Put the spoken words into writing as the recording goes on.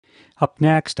Up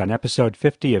next on episode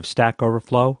 50 of Stack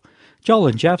Overflow, Joel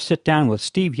and Jeff sit down with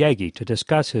Steve Yagi to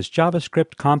discuss his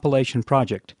JavaScript compilation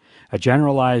project, a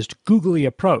generalized googly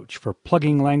approach for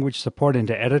plugging language support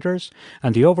into editors,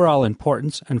 and the overall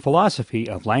importance and philosophy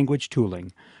of language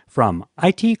tooling. From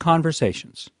IT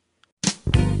Conversations.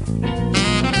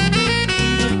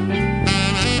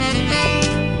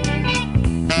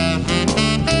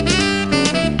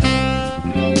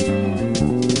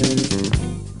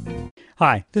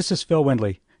 Hi, this is Phil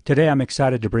Windley. Today I'm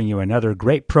excited to bring you another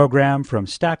great program from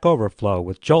Stack Overflow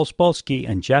with Joel Spolsky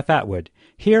and Jeff Atwood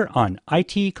here on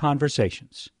IT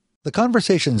Conversations. The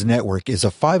Conversations Network is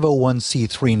a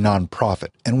 501c3 nonprofit,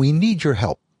 and we need your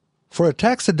help. For a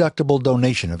tax-deductible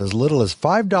donation of as little as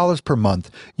 $5 per month,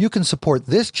 you can support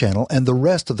this channel and the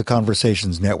rest of the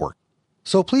Conversations Network.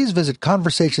 So please visit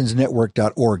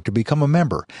conversationsnetwork.org to become a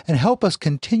member and help us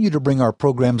continue to bring our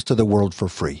programs to the world for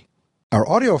free. Our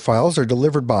audio files are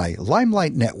delivered by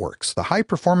Limelight Networks, the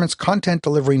high-performance content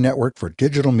delivery network for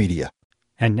digital media.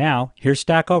 And now, here's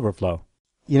Stack Overflow.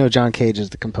 You know, John Cage is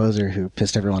the composer who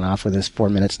pissed everyone off with his 4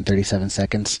 minutes and 37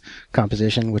 seconds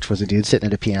composition, which was a dude sitting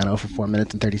at a piano for 4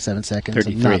 minutes and 37 seconds.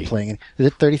 33. And not playing it. Is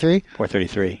it 33?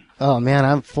 433. Oh, man,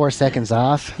 I'm 4 seconds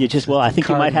off. I think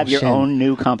you might have your own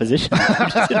new composition you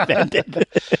just invented.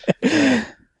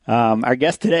 Our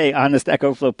guest today on the Stack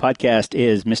Overflow podcast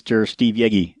is Mr. Steve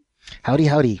Yagi. Howdy,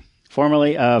 howdy.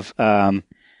 Formerly of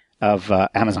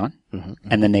Amazon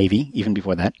and the Navy, even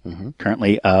before that.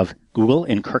 Currently of Google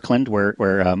in Kirkland,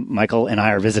 where Michael and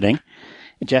I are visiting.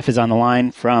 Jeff is on the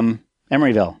line from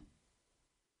Emeryville.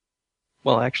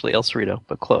 Well, actually, El Cerrito,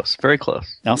 but close. Very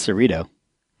close. El Cerrito?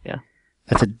 Yeah.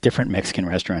 That's a different Mexican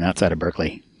restaurant outside of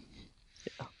Berkeley.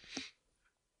 Yeah.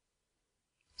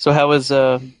 So how's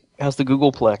the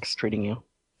Googleplex treating you?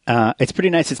 It's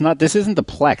pretty nice. This isn't the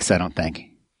Plex, I don't think.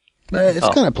 It's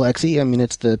kind of plexy. I mean,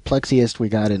 it's the plexiest we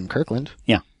got in Kirkland.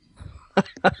 Yeah.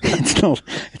 It's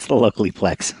the locally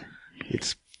Plex.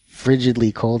 It's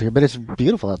frigidly cold here, but it's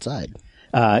beautiful outside.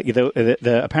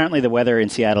 Apparently the weather in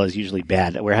Seattle is usually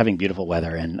bad. We're having beautiful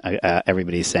weather, and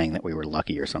everybody's saying that we were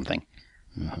lucky or something.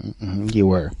 You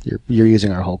were. You're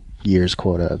using our whole year's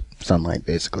quota of sunlight,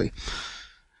 basically.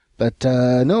 But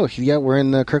we're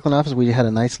in the Kirkland office. We had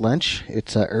a nice lunch.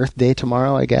 It's Earth Day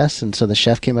tomorrow, I guess, and so the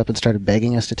chef came up and started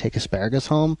begging us to take asparagus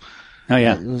home. Oh,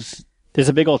 yeah. There's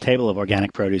a big old table of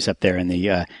organic produce up there in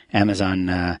the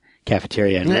Amazon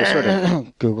cafeteria. And we're sort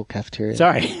of Google cafeteria.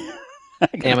 Sorry.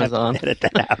 Amazon. Edit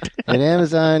that out. At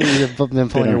Amazon, you've been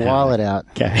pulling your wallet out.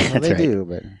 Okay, well, they right. do,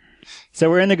 but... So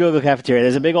we're in the Google cafeteria.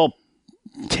 There's a big old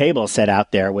table set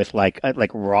out there with like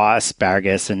raw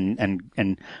asparagus and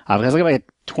avocados, like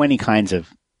 20 kinds of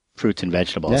fruits and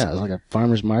vegetables. Yeah, it was like a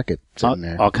farmer's market sitting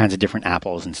there. All kinds of different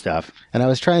apples and stuff. And I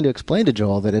was trying to explain to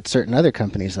Joel that at certain other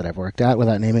companies that I've worked at,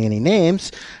 without naming any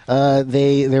names,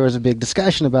 there was a big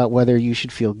discussion about whether you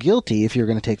should feel guilty if you're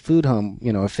going to take food home,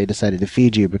 if they decided to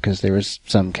feed you because there was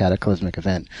some cataclysmic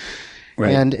event.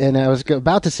 Right. And I was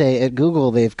about to say, at Google,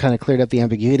 they've kind of cleared up the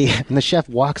ambiguity, and the chef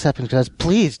walks up and goes,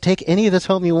 "Please, take any of this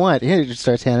home you want." And he just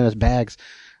starts handing us bags.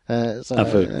 Of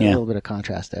food, a little bit of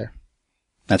contrast there.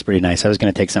 That's pretty nice. I was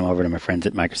going to take some over to my friends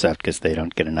at Microsoft because they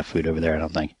don't get enough food over there, I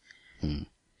don't think.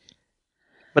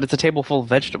 But it's a table full of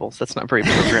vegetables. That's not very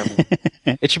programming.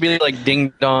 It should be like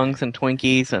ding-dongs and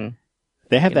Twinkies and...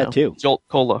 They have that too. Jolt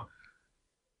Cola.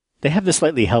 They have the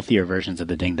slightly healthier versions of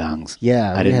the ding-dongs.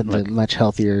 Yeah, we had the much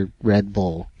healthier Red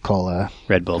Bull Cola.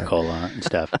 Red Bull Cola and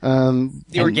stuff.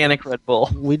 The organic Red Bull.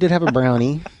 We did have a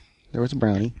brownie. There was a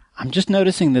brownie. I'm just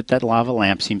noticing that lava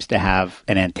lamp seems to have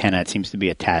an antenna. It seems to be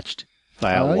attached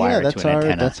via a wire to an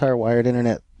antenna. That's our wired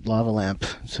internet lava lamp,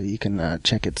 so you can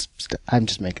check its... I'm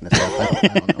just making this up. I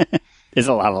don't know. There's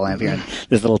a lava lamp here in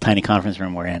this little tiny conference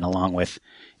room we're in, along with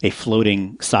a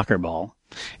floating soccer ball.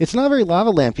 It's not very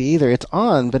lava lampy either. It's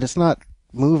on, but it's not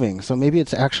moving. So maybe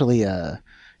it's actually a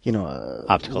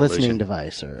optical listening illusion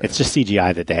device. Or it's just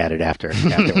CGI that they added afterwards.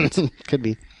 Could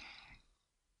be.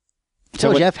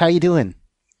 So Jeff, how you doing?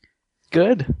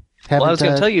 Good. Well, I was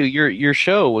going to tell you, your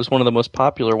show was one of the most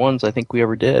popular ones I think we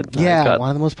ever did. Yeah,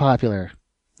 one of the most popular.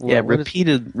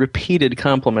 Repeated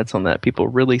compliments on that. People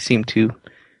really seem to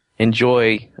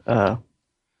enjoy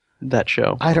that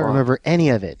show. I don't remember any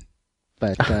of it.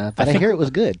 But I hear it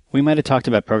was good. We might have talked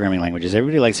about programming languages.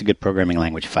 Everybody likes a good programming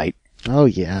language fight. Oh,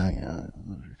 yeah.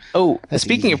 Oh,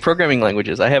 speaking of programming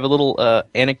languages, I have a little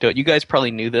anecdote. You guys probably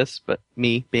knew this, but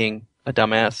me being a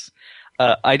dumbass,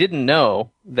 I didn't know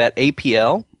that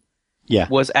APL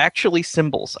was actually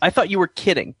symbols. I thought you were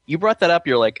kidding. You brought that up.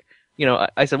 You're like,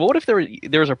 I said, well, what if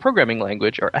there was a programming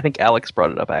language, or I think Alex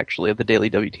brought it up actually at the Daily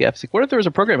WTF. Like, what if there was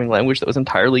a programming language that was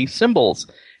entirely symbols?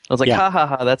 I was like, ha ha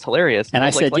ha, that's hilarious. And I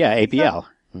said, APL.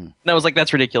 And I was like,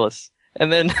 that's ridiculous.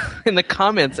 And then in the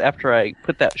comments after I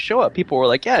put that show up, people were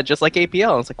like, yeah, just like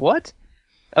APL. I was like, what?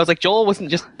 I was like, Joel wasn't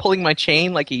just pulling my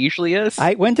chain like he usually is.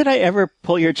 When did I ever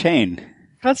pull your chain?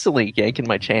 Constantly yanking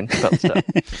my chain about stuff.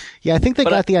 Yeah, I think they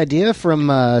got the idea from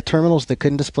terminals that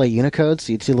couldn't display Unicode,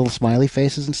 so you'd see little smiley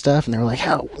faces and stuff, and they were like,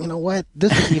 "Oh, you know what?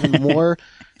 This is even more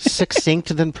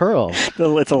succinct than Perl."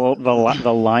 It's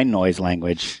the line noise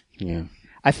language. Yeah.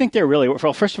 I think they're really,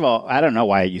 well, first of all, I don't know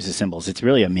why it uses symbols. It's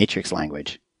really a matrix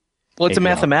language. Well, it's a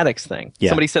mathematics thing. Yeah.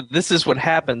 Somebody said this is what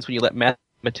happens when you let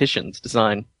mathematicians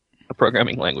design a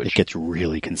programming language. It gets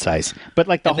really concise. But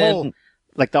like the whole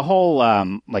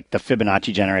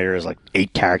Fibonacci generator is like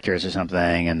 8 characters or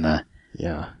something, and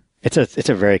it's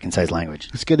a very concise language.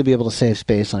 It's good to be able to save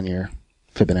space on your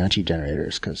Fibonacci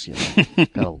generators because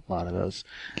got a lot of those.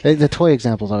 The toy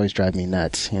examples always drive me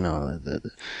nuts.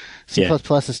 The C++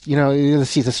 is, you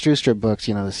see the Strustrip books,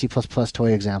 the C++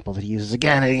 toy example that he uses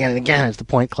again and again and again as the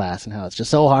point class, and how it's just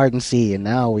so hard in C, and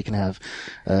now we can have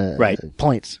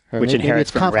points. Which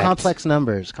inherits from complex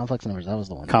numbers. Complex numbers, that was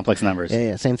the one. Complex numbers.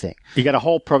 Yeah, same thing. You got a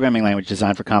whole programming language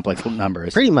designed for complex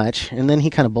numbers. Pretty much, and then he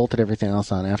kind of bolted everything else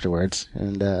on afterwards.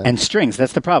 And strings,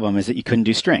 that's the problem, is that you couldn't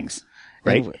do strings.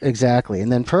 Right. Exactly.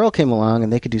 And then Perl came along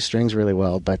and they could do strings really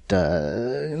well, but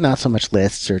not so much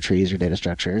lists or trees or data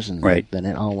structures. And then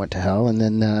it all went to hell. And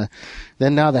then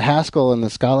now the Haskell and the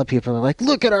Scala people are like,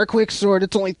 look at our quicksort.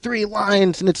 It's only 3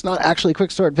 lines and it's not actually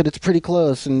quicksort, but it's pretty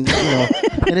close. And,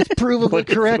 and it's provably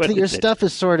correct that your stuff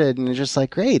is sorted. And it's just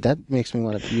like, great. That makes me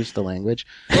want to use the language.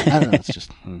 I don't know. It's just,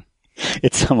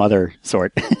 It's some other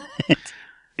sort.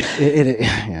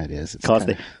 it is. It's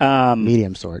kind of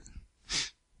medium sort.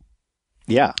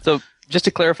 Yeah. So just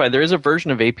to clarify, there is a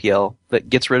version of APL that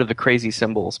gets rid of the crazy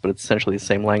symbols, but it's essentially the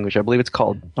same language. I believe it's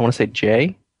called, I want to say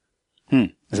J.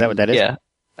 Is that what that is? Yeah,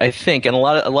 I think. And a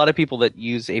lot of people that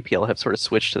use APL have sort of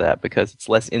switched to that because it's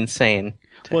less insane.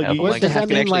 Does that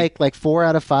mean like 4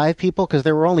 out of 5 people? Because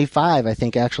there were only 5, I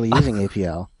think, actually using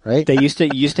APL, right? They used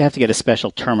to have to get a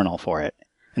special terminal for it.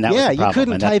 And that was the problem. You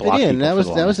couldn't type it in. That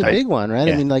was a big one, right?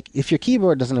 Yeah. I mean, like, if your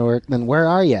keyboard doesn't work, then where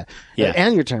are you? Yeah.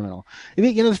 And your terminal. I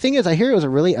mean, the thing is, I hear it was a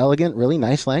really elegant, really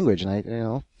nice language, and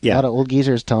a lot of old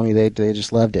geezers tell me they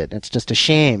just loved it. It's just a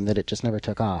shame that it just never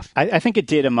took off. I think it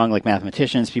did among like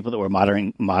mathematicians, people that were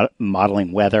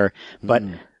modeling weather, but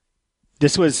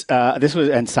this was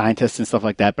and scientists and stuff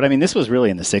like that. But I mean, this was really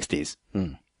in the 60s,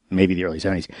 maybe the early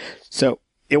 70s. So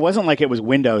it wasn't like it was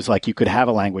Windows, like you could have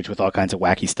a language with all kinds of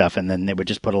wacky stuff, and then they would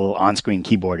just put a little on-screen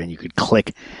keyboard and you could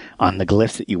click on the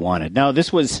glyphs that you wanted. No,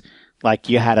 this was like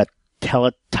you had a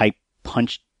teletype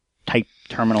punch type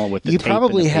terminal with the tape. You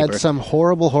probably and the had paper. some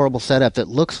horrible setup that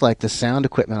looks like the sound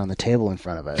equipment on the table in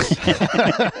front of us.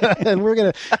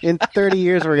 And in 30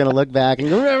 years, we're going to look back and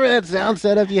go, remember that sound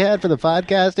setup you had for the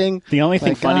podcasting? The only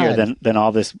thing funnier than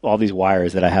all these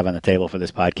wires that I have on the table for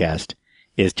this podcast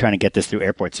is trying to get this through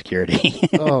airport security.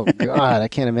 Oh God, I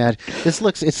can't imagine. It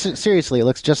looks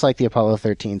just like the Apollo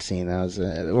 13 scene. That was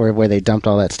where they dumped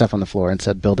all that stuff on the floor and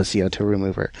said, build a CO2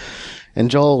 remover. And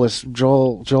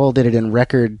Joel did it in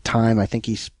record time. I think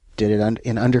he did it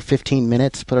in under 15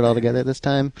 minutes, put it all together this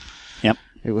time. Yep.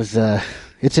 It was,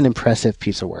 it's an impressive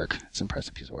piece of work. So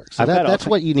that's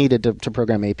what you needed to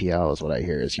program APL is what I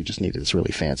hear is you just needed this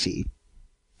really fancy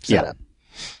setup. Yeah.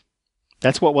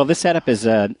 This setup is,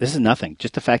 this is nothing.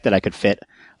 Just the fact that I could fit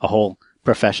a whole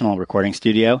professional recording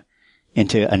studio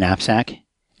into a knapsack.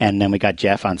 And then we got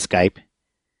Jeff on Skype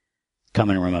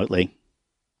coming remotely.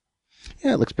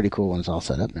 Yeah, it looks pretty cool when it's all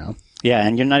set up now. Yeah,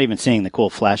 and you're not even seeing the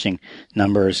cool flashing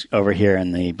numbers over here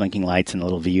and the blinking lights and the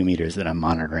little VU meters that I'm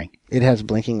monitoring. It has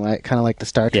blinking light, kind of like the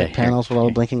Star Trek panels with all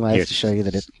the blinking lights to show you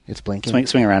that it's blinking.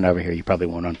 Swing around over here. You probably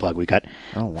won't unplug. We got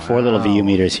 4 little VU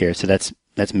meters here, so that's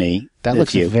me. That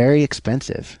looks very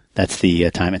expensive. That's the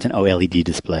time. It's an OLED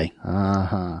display.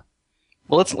 Uh-huh.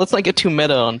 Well, let's not get too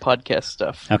meta on podcast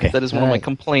stuff. Okay. That is one of my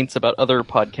complaints about other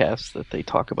podcasts that they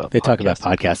talk about. They talk about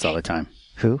podcasts all the time.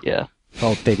 Who? Yeah.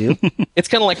 Oh, they do? It's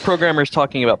kind of like programmers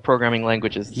talking about programming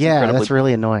languages. It's that's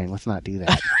really annoying. Let's not do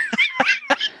that.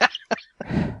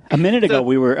 A minute ago,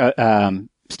 we were,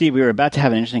 Steve, we were about to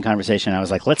have an interesting conversation. I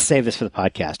was like, let's save this for the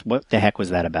podcast. What the heck was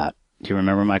that about? Do you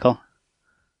remember, Michael?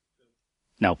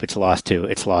 Nope, it's lost to.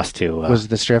 Was it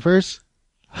the strippers?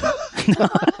 No,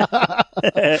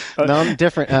 I'm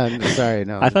different. Sorry,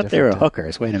 no. I thought they were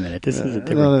hookers. Wait a minute. This is a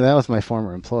different. No, that was my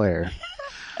former employer.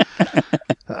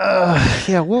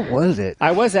 What was it?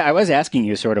 I was asking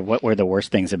you sort of what were the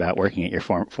worst things about working at your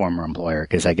former employer,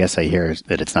 because I guess I hear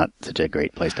that it's not such a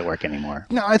great place to work anymore.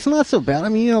 No, it's not so bad. I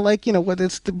mean,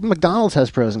 McDonald's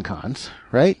has pros and cons,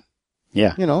 right?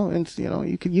 Yeah. And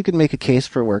you could make a case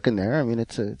for working there. I mean,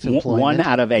 it's employment. 1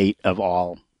 out of 8 of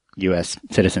all U.S.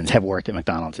 citizens have worked at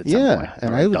McDonald's at some point. Yeah,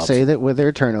 and I would say that with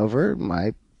their turnover,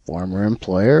 my former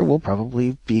employer will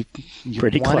probably be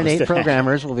pretty 1 in 8 close to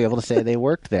programmers will be able to say they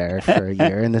worked there for a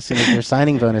year, and as soon as their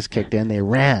signing bonus kicked in, they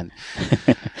ran.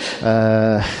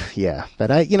 Yeah,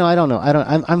 but I don't know.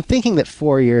 I'm thinking that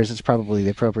 4 years is probably the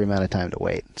appropriate amount of time to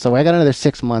wait. So I got another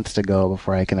 6 months to go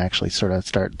before I can actually sort of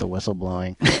start the whistle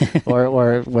blowing,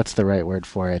 or what's the right word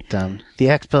for it? The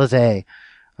expose.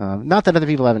 Not that other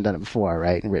people haven't done it before,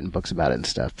 right? And written books about it and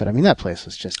stuff. But I mean, that place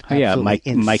was just Mike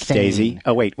insane. Daisy.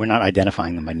 Oh wait, we're not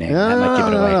identifying them by name. That might give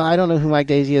it away. No, I don't know who Mike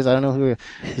Daisy is. I don't know who.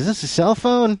 Is this a cell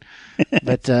phone?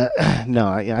 But no,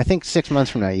 I think 6 months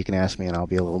from now you can ask me, and I'll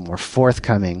be a little more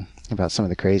forthcoming about some of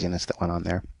the craziness that went on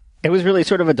there. It was really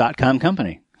sort of a .com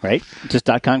company, right? Just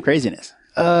 .com craziness.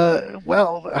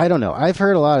 Well, I don't know. I've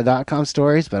heard a lot of .com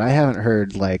stories, but I haven't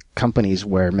heard like companies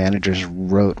where managers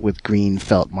wrote with green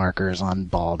felt markers on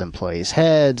bald employees'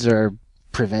 heads or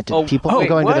prevented people from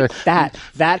going to their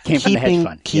that came from the hedge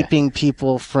fund. Keeping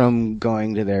people from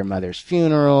going to their mother's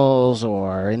funerals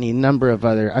or any number of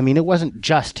other. I mean, it wasn't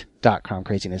just .com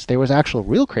craziness. There was actual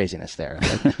real craziness there,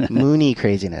 like Mooney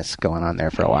craziness going on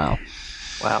there for a while.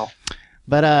 Wow.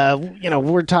 But,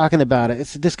 we're talking about it.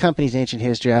 This company's ancient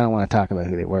history. I don't want to talk about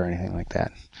who they were or anything like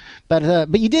that.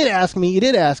 But you did ask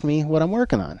me what I'm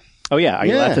working on. Oh, yeah. Are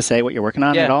you allowed to say what you're working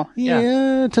on at all?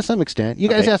 Yeah, to some extent. You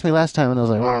guys asked me last time, and I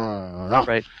was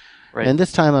like, Right. And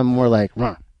this time I'm more like,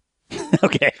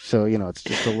 Okay. So, it's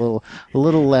just a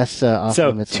little less off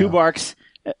limits. So 2 barks,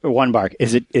 1 bark.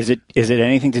 Is it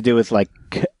anything to do with like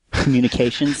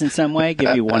communications in some way?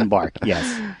 Give you 1 bark. Yes.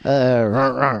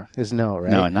 Is no, right?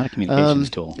 No, not a communications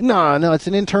tool. No, it's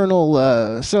an internal.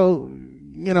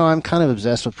 I'm kind of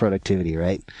obsessed with productivity,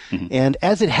 right? Mm-hmm. And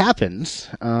as it happens,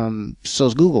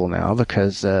 so's Google now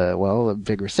because, a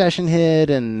big recession hit,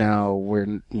 and now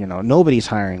nobody's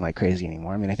hiring like crazy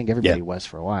anymore. I mean, I think everybody was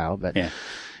for a while, but. Yeah.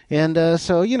 And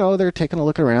so, they're taking a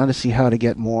look around to see how to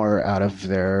get more out of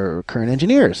their current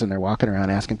engineers. And they're walking around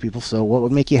asking people, so what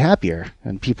would make you happier?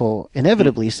 And people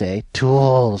inevitably say,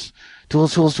 tools,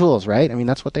 right? I mean,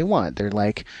 that's what they want. They're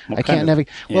like,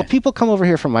 Well, people come over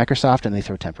here from Microsoft and they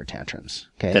throw temper tantrums.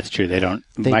 Okay, that's true.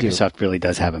 Microsoft really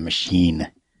does have a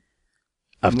machine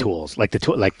of tools,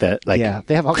 yeah,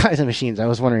 they have all kinds of machines. I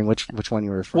was wondering which one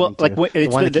you were referring to. The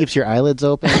one that keeps your eyelids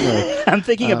open. Or, I'm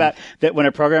thinking about that when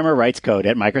a programmer writes code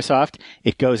at Microsoft,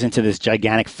 it goes into this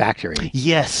gigantic factory.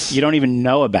 Yes, you don't even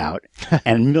know about,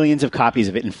 and millions of copies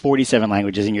of it in 47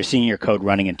 languages, and you're seeing your code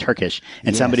running in Turkish,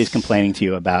 and somebody's complaining to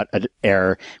you about an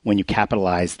error when you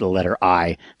capitalize the letter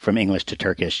I from English to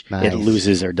Turkish. Nice. It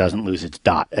loses or doesn't lose its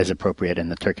dot as appropriate in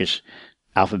the Turkish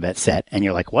alphabet set, and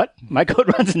you're like, what? My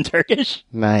code runs in Turkish?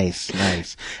 Nice.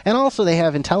 And also they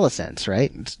have IntelliSense,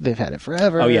 right? They've had it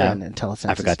forever. Oh, yeah. And IntelliSense.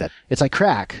 I forgot that. It's like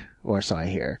crack, or so I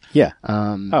hear. Yeah.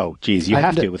 Oh, geez. You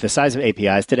have to. With the size of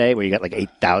APIs today, where you got like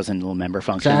 8,000 little member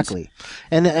functions. Exactly.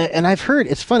 And I've heard,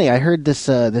 it's funny, I heard this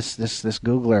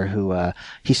Googler who,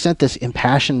 he sent this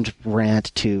impassioned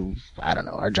rant to, I don't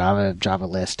know, our Java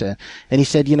list. And he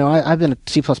said, I've been a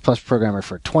C++ programmer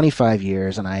for 25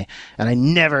 years, and I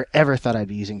never ever thought I'd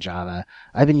be using Java.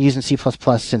 I've been using C++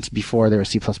 since before there was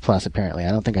C++, apparently.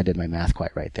 I don't think I did my math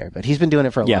quite right there, but he's been doing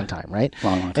it for a long time, right?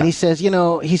 Long time. And he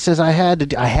says,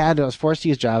 I was forced to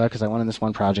use Java because I wanted this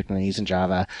one project and I'm using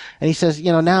Java. And he says,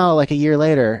 now like a year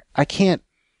later, I can't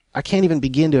even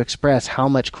begin to express how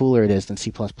much cooler it is than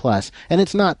C++. And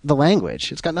it's not the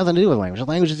language. It's got nothing to do with language. The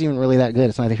language isn't even really that good.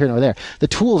 It's neither here nor there. The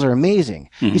tools are amazing.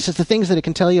 Mm-hmm. He says the things that it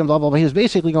can tell you and blah, blah, blah. He was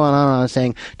basically going on and on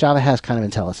saying Java has kind of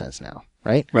IntelliSense now.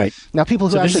 Right? Right. Now people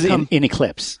who actually come in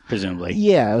Eclipse, presumably.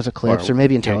 Yeah, it was Eclipse or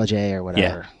maybe IntelliJ or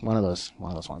whatever. Yeah. One of those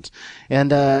ones.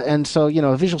 And so,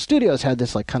 Visual Studio's had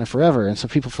this like kind of forever. And so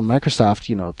people from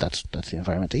Microsoft, that's the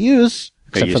environment they use.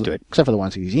 Except for the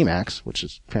ones who use Emacs, which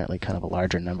is apparently kind of a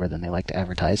larger number than they like to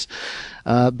advertise.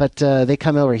 But they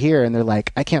come over here and they're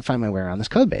like, I can't find my way around this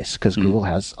code base because Google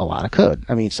has a lot of code.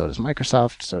 I mean, so does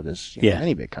Microsoft, so does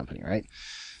any big company, right?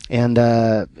 And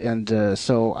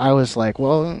so I was like,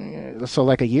 so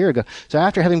like a year ago. So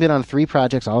after having been on 3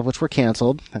 projects, all of which were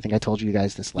canceled, I think I told you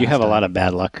guys this last time. You have a lot of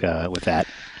bad luck with that.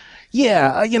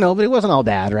 Yeah, but it wasn't all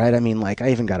bad, right? I mean,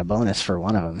 I even got a bonus for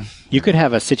one of them. You could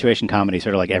have a situation comedy,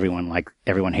 sort of like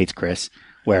Everyone Hates Chris,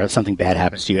 where something bad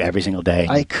happens to you every single day.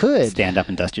 I could stand up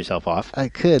and dust yourself off. I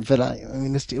could, but I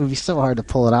mean, it would be so hard to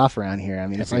pull it off around here. I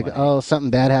mean, it's like, oh,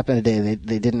 something bad happened today.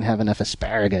 They didn't have enough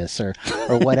asparagus or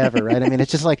whatever, right? I mean,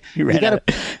 it's just like you ran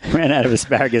out of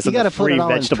asparagus. You got to put it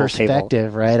all in perspective,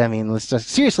 table. Right? I mean, let's just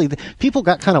seriously. People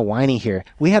got kind of whiny here.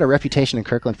 We had a reputation in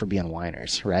Kirkland for being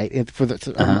whiners, right?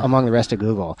 Among the rest of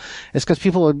Google, it's because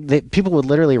people would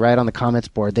literally write on the comments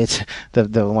board.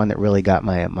 The one that really got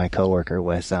my coworker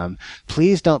was,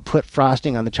 please don't put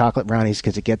frosting on the chocolate brownies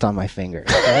because it gets on my fingers.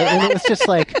 Right? And it was just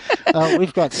like,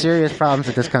 we've got serious problems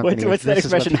at this company. What's that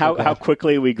expression? How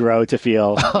quickly we grow to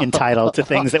feel entitled to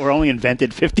things that were only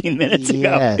invented 15 minutes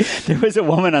ago. There was a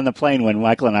woman on the plane when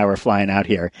Michael and I were flying out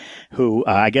here who,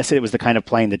 I guess it was the kind of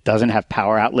plane that doesn't have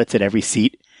power outlets at every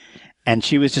seat. And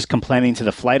she was just complaining to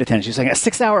the flight attendant. She was saying, a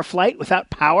 6-hour flight without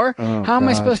power? How am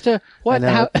I supposed to, what?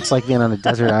 It's like being on a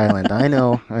desert island. I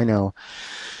know.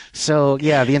 So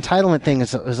yeah, the entitlement thing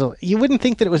is you wouldn't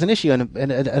think that it was an issue,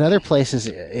 and at other places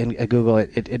in Google,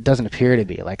 it doesn't appear to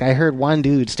be. Like I heard one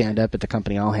dude stand up at the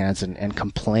company All Hands and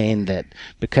complain that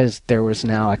because there was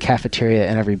now a cafeteria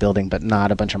in every building, but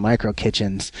not a bunch of micro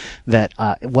kitchens, that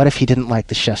what if he didn't like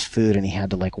the chef's food and he had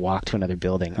to like walk to another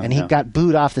building, and he got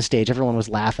booed off the stage. Everyone was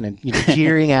laughing and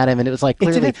jeering at him, and it was like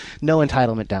clearly no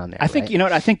entitlement down there. I think you know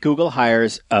what? I think Google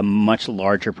hires a much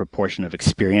larger proportion of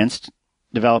experienced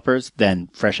developers than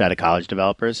fresh out of college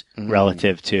developers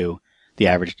relative to the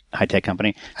average high-tech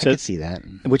company. So I could see that.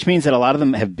 Which means that a lot of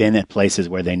them have been at places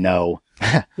where they know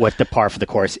what the par for the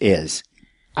course is.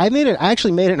 I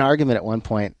actually made an argument at one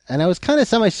point, and I was kind of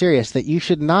semi-serious, that you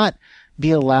should not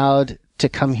be allowed to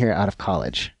come here out of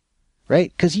college. Right?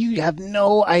 Because you have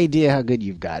no idea how good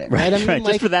you've got it. Right? I mean, right.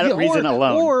 Just for that reason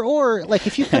alone. Or like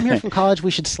if you come here from college,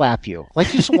 we should slap you. Like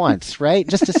just once, right?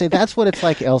 Just to say that's what it's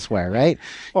like elsewhere, right?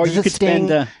 Or you could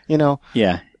spend,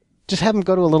 yeah. Just have them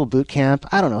go to a little boot camp.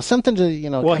 I don't know. Something to,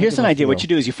 Well, here's an idea. What you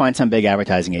do is you find some big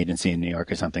advertising agency in New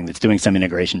York or something that's doing some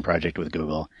integration project with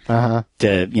Google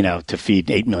to feed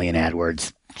 8 million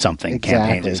AdWords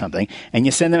campaigns or something, and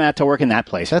you send them out to work in that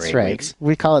place for 8 weeks.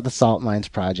 We call it the Salt Mines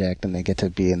Project, and they get to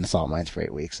be in the salt mines for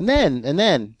 8 weeks, and then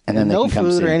no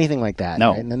food or anything like that.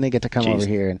 No, right? And then they get to come over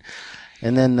here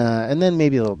and then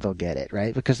maybe they'll get it,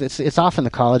 right? Because it's often the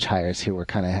college hires who were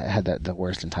kind of had the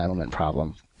worst entitlement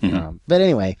problem. But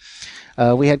anyway,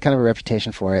 we had kind of a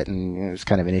reputation for it, and it was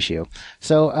kind of an issue.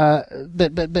 So,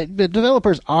 but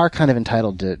developers are kind of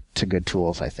entitled to good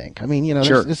tools, I think. I mean,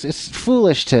 sure. It's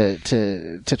foolish to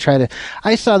try to.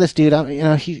 I saw this dude.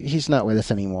 He's not with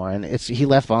us anymore, and he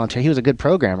left voluntarily. He was a good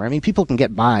programmer. I mean, people can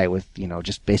get by with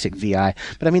just basic VI,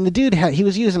 but I mean, the dude he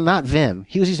was using not Vim.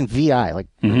 He was using VI, like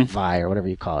Vi or whatever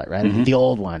you call it, right? I mean, the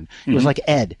old one. It was like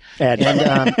Ed. And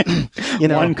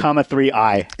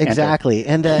 1,3i. Exactly,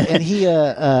 and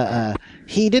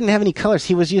he didn't have any colors.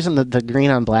 He was using the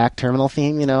green on black terminal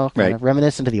theme, kind of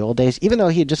reminiscent of the old days, even though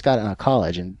he had just gotten out of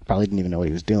college and probably didn't even know what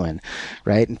he was doing,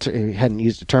 right? And he hadn't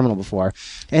used a terminal before.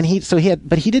 And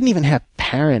but he didn't even have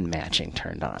parent matching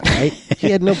turned on, right? He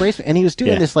had no bracelet, and he was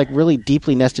doing this like really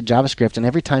deeply nested JavaScript, and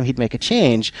every time he'd make a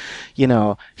change,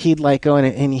 he'd like go in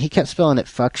and he kept spelling it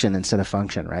function instead of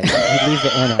function, right? He'd leave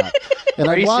the N out. And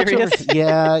Are you serious?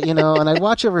 And I'd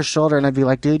watch over his shoulder and I'd be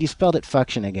like, dude, you spelled it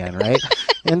function again, right?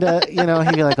 And,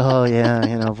 he'd be like, oh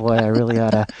yeah, boy, I really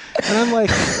oughta. And I'm like,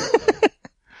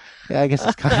 yeah, I guess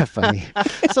it's kind of funny.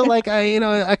 So like,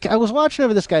 I was watching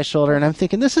over this guy's shoulder and I'm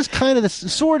thinking, this is kind of the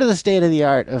sort of the state of the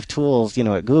art of tools,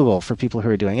 at Google for people who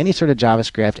are doing any sort of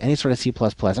JavaScript, any sort of C++,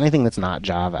 anything that's not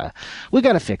Java. We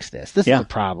got to fix this. This is the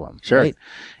problem. Sure. Right?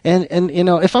 And,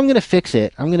 if I'm going to fix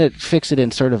it, I'm going to fix it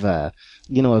in sort of a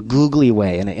googly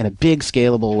way, in a big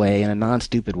scalable way, in a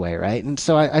non-stupid way, right? And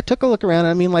so I took a look around,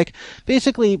 and I mean, like,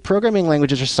 basically, programming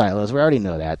languages are silos. We already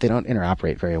know that. They don't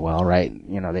interoperate very well, right?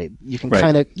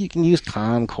 You can use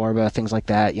Con, Corba, things like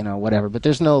that, whatever, but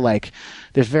there's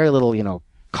very little,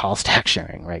 call stack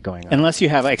sharing, right, going on. Unless you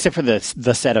have, except for the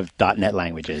set of .NET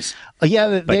languages. They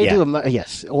do,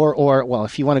 yes. Or,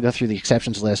 if you want to go through the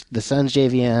exceptions list, the Sun's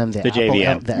JVM, the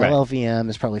JVM, the LLVM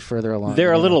is probably further along.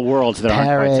 There are little worlds that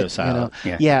aren't quite so siloed.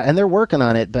 Yeah, and they're working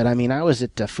on it, but I mean, I was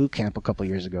at Food Camp a couple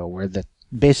years ago where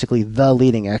basically the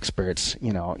leading experts,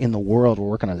 in the world were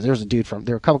working on this. There were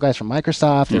a couple guys from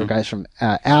Microsoft, there were guys from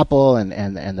Apple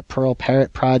and the Perl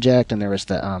Parrot project, and there was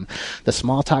the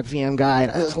Smalltalk VM guy,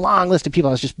 and there's a long list of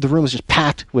people. The room was just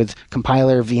packed with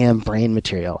compiler VM brain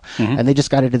material. And they just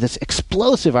got into this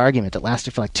explosive argument that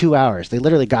lasted for like 2 hours. They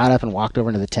literally got up and walked over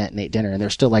into the tent and ate dinner, and they're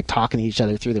still like talking to each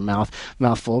other through their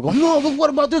mouthful, going, no, but what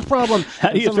about this problem?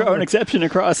 How do you throw an exception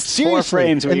across 4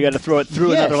 frames when you got to throw it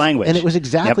through another language? And it was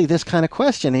exactly this kind of question.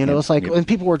 question. You know, it's like when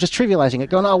people were just trivializing it,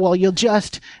 going, "Oh, well, you'll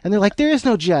just," and they're like, "There is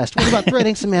no just. What about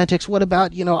threading semantics? What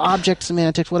about, you know, object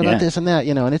semantics? What about this and that?"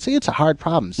 You know, and it's a hard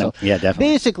problem. So definitely.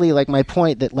 Basically, like my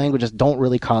point that languages don't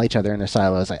really call each other in their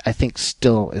silos, I think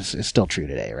still is still true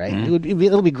today, right?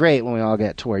 It'll be great when we all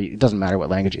get to where it doesn't matter what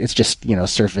language. It's just, you know,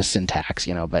 surface syntax,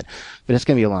 you know, but it's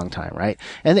going to be a long time, right?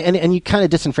 And you kind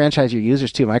of disenfranchise your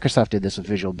users too. Microsoft did this with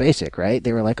Visual Basic, right?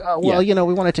 They were like, "Oh, well, you know,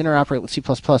 we want it to interoperate with C++,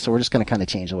 so we're just going to kind of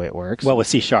change the way it works." Well, with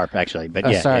C# actually, but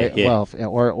well,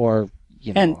 or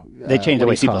you know, and they changed the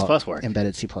way C++ works.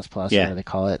 Embedded C++, what do they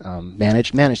call it?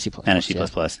 Managed C++. Managed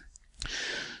C++.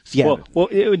 Yeah. Well,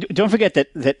 don't forget that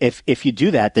if you do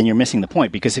that, then you're missing the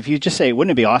point. Because if you just say,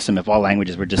 wouldn't it be awesome if all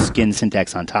languages were just skin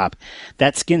syntax on top?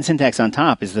 That skin syntax on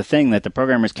top is the thing that the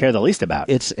programmers care the least about.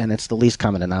 It's the least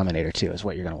common denominator too, is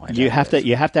what you're going to wind up with.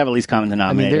 You have to have a least common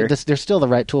denominator. I mean, there's still the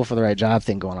right tool for the right job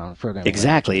thing going on with programming.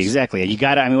 Exactly. languages. You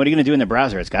got to. I mean, what are you going to do in the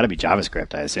browser? It's got to be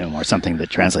JavaScript, I assume, or something that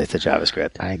translates to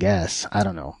JavaScript. I guess. I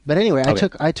don't know. But anyway,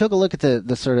 I took a look at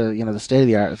the sort of, you know, the state of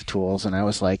the art of tools, and I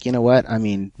was like, you know what? I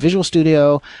mean, Visual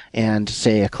Studio and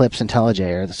say Eclipse,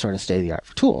 IntelliJ are the sort of state of the art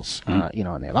for tools. You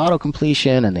know, and they have auto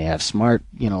completion and they have smart,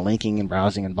 you know, linking and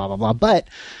browsing and blah blah blah. But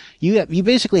you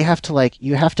basically have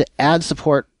to add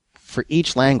support for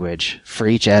each language for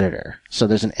each editor. So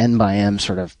there's an N by M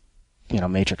sort of, you know,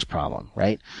 matrix problem,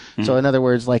 right? So in other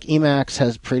words, like Emacs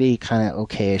has pretty kind of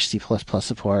okay-ish C++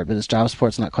 support, but its Java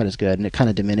support's not quite as good, and it kind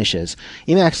of diminishes.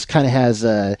 Emacs kind of has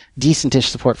decent-ish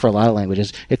support for a lot of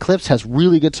languages. Eclipse has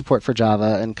really good support for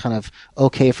Java and kind of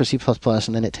okay for C++,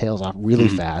 and then it tails off really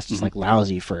fast. It's like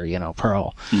lousy for, you know,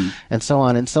 Perl, and so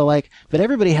on. And so but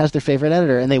everybody has their favorite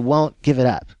editor, and they won't give it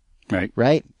up.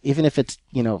 Right? Even if it's,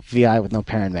 you know, VI with no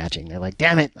parent matching. They're like,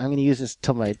 damn it, I'm going to use this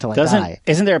till I die.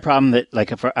 Isn't there a problem that,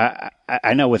 like,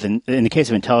 I know in the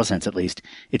case of IntelliSense at least,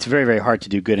 it's very, very hard to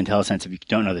do good IntelliSense if you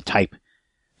don't know the type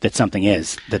that something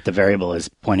is, that the variable is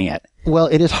pointing at. Well,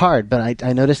 it is hard, but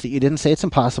I noticed that you didn't say it's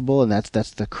impossible, and that's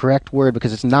the correct word,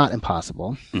 because it's not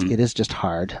impossible. It is just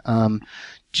hard.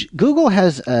 Google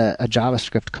has a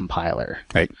JavaScript compiler.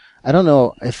 Right. I don't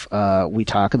know if we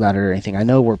talk about it or anything. I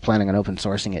know we're planning on open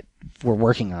sourcing it. We're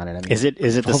working on it. I mean, is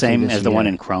it the same as the one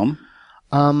in Chrome?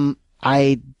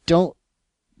 I don't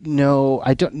know.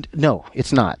 No,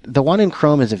 it's not. The one in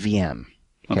Chrome is a VM.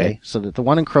 Okay. So the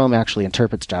one in Chrome actually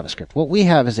interprets JavaScript. What we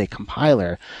have is a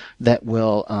compiler that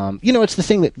will, you know, it's the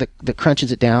thing that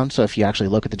crunches it down. So if you actually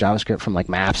look at the JavaScript from like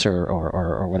Maps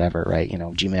or whatever, right? You know,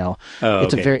 Gmail.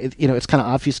 It's a very, you know, it's kind of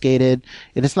obfuscated.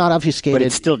 It's not obfuscated. But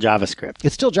it's still JavaScript.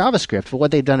 It's still JavaScript. But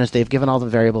what they've done is they've given all the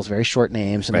variables very short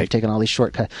names, and they've taken all these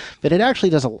shortcuts. But it actually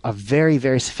does a very,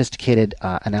 very sophisticated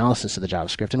analysis of the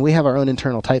JavaScript. And we have our own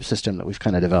internal type system that we've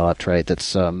kind of developed, right?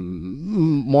 That's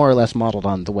more or less modeled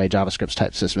on the way JavaScript's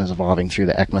type system is evolving through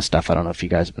the ECMA stuff. I don't know if you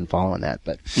guys have been following that,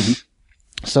 but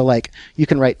so like you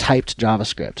can write typed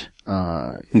JavaScript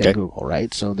in Google,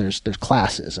 right? So there's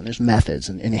classes and there's methods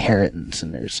and inheritance,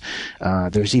 and there's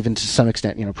even to some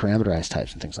extent, you know, parameterized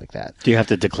types and things like that. Do you have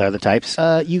to declare the types?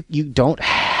 You don't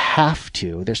have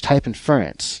to. There's type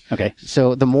inference. Okay.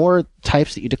 So the more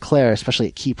types that you declare, especially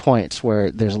at key points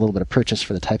where there's a little bit of purchase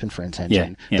for the type inference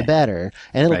engine, the better.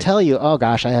 And it'll tell you, oh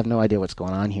gosh, I have no idea what's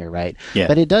going on here, right? Yeah.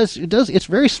 But it does, it's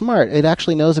very smart. It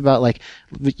actually knows about like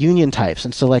union types.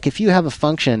 And so like if you have a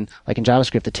function like in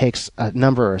JavaScript that takes a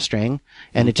number or a string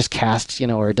and it just casts, you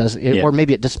know, or it does, or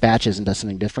maybe it dispatches and does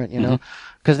something different, you know?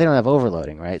 Because they don't have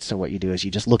overloading, right? So what you do is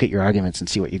you just look at your arguments and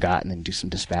see what you got and then do some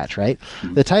dispatch, right?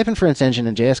 The type inference engine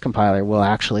in JS compiler will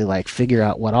actually like figure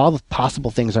out what all the possible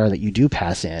things are that you do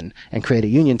pass in and create a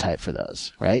union type for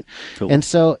those, right? Cool. And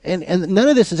so, and none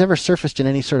of this has ever surfaced in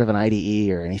any sort of an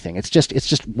IDE or anything. It's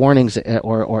just warnings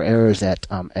or errors at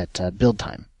build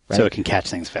time, right? So it can catch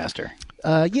things faster.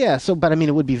 Yeah. So, but I mean,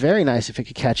 it would be very nice if it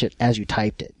could catch it as you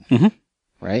typed it.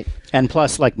 Right. And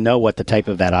plus, like, know what the type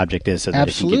of that object is, so that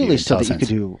it can give you so that you could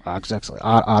do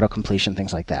auto completion,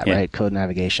 things like that, right? Code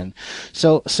navigation.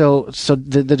 So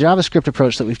the JavaScript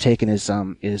approach that we've taken is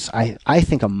I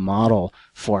think a model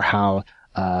for how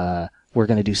we're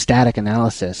going to do static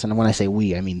analysis. And when I say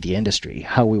we, I mean the industry,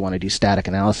 how we want to do static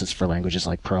analysis for languages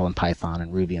like Perl and Python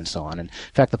and Ruby and so on. And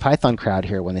in fact, the Python crowd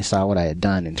here, when they saw what I had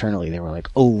done internally, they were like,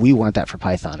 oh, we want that for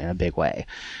Python in a big way.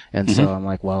 And so I'm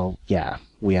like, well, yeah,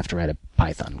 we have to write a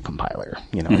Python compiler.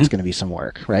 You know, it's going to be some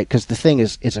work, right? Because the thing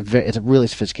is, it's a really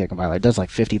sophisticated compiler. It does like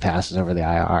 50 passes over the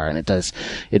IR, and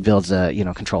it builds a, you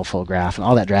know, control full graph and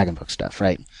all that Dragon Book stuff,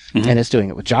 right? And it's doing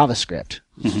it with JavaScript.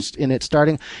 And it's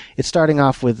starting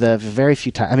off with very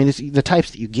few types. I mean, it's the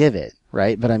types that you give it,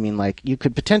 right? But I mean, like, you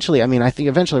could potentially, I mean, I think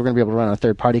eventually we're going to be able to run on a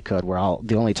third-party code where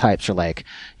the only types are like,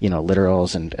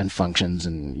 literals and functions,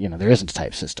 and, there isn't a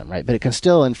type system, right? But it can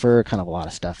still infer kind of a lot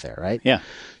of stuff there, right? Yeah.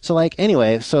 So like,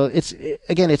 anyway, so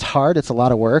it's hard, it's a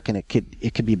lot of work, and it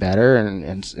could be better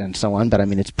and so on, but I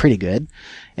mean, it's pretty good.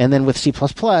 And then with C++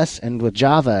 and with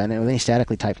Java and with any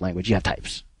statically typed language, you have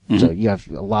types. So you have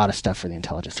a lot of stuff for the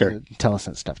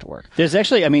IntelliSense stuff to work. There's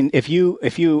actually, I mean, if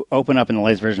you open up in the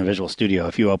latest version of Visual Studio,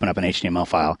 if you open up an HTML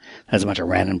file that has a bunch of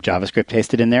random JavaScript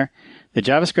pasted in there, the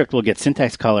JavaScript will get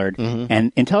syntax colored,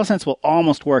 and IntelliSense will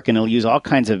almost work, and it'll use all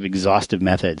kinds of exhaustive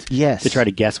methods to try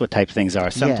to guess what type things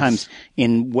are. Sometimes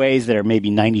in ways that are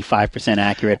maybe 95%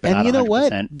 accurate, but not 100%. And you know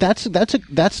what?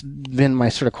 That's been my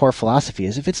sort of core philosophy.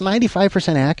 Is if it's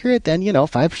 95% accurate, then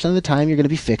 5% of the time you're going to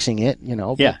be fixing it.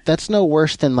 But that's no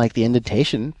worse than like the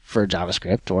indentation for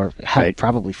JavaScript or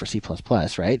probably for C++.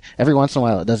 Right? Every once in a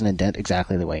while, it doesn't indent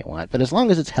exactly the way you want, but as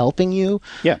long as it's helping you,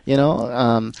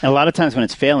 a lot of times when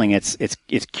it's failing, it's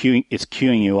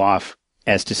queuing you off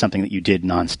as to something that you did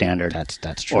non-standard.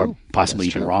 That's true. Or possibly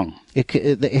even wrong.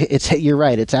 You're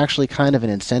right. It's actually kind of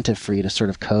an incentive for you to sort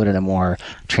of code in a more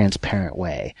transparent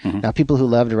way. Now, people who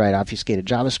love to write obfuscated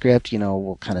JavaScript,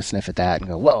 will kind of sniff at that and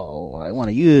go, whoa, I want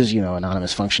to use,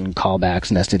 anonymous function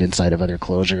callbacks nested inside of other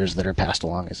closures that are passed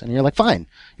along. And you're like, fine,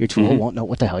 your tool won't know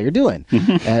what the hell you're doing.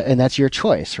 And that's your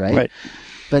choice, right? Right.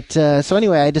 But, so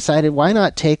anyway, I decided, why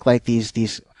not take like these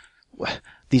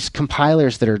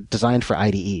compilers that are designed for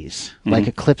IDEs. Like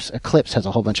Eclipse has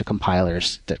a whole bunch of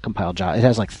compilers that compile Java. It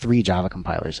has like 3 Java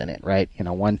compilers in it, right?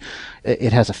 One,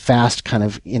 it has a fast kind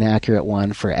of inaccurate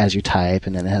one for as you type,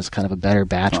 and then it has kind of a better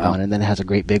batch one, and then it has a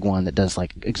great big one that does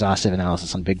like exhaustive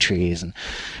analysis on big trees, and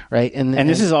right. And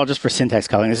this is all just for syntax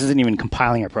coloring. This isn't even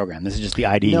compiling your program. This is just the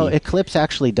IDE. No, Eclipse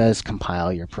actually does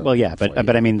compile your program. Well, yeah,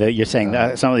 but I mean, you're saying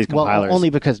that some of these compilers. Well, only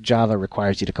because Java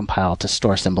requires you to compile to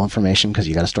store symbol information, because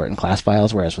you got to store it in class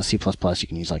files. Whereas with C++, you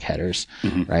can use like headers,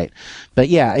 right? But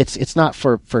yeah, it's not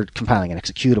for compiling an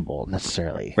executable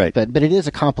necessarily, right? But it is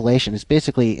a compilation.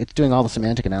 It's doing all the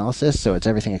semantic analysis, so it's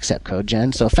everything except code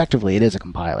gen. So effectively, it is a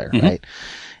compiler, right?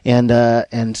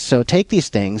 And so take these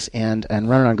things and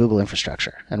run it on Google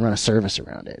infrastructure and run a service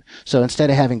around it. So instead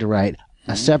of having to write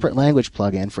a separate language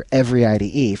plugin for every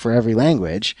IDE for every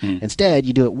language, instead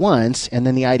you do it once, and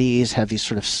then the IDEs have these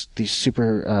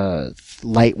super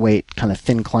lightweight kind of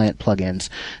thin client plugins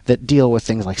that deal with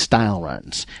things like style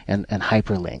runs and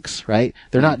hyperlinks, right?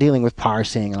 They're not dealing with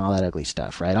parsing and all that ugly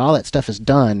stuff, right? All that stuff is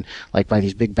done like by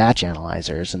these big batch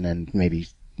analyzers, and then maybe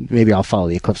I'll follow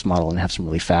the Eclipse model and have some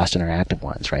really fast interactive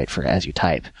ones, right, for as you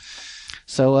type.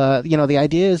 So the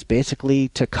idea is basically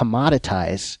to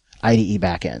commoditize IDE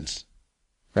backends.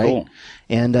 Right. Cool.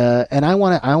 And I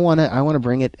want to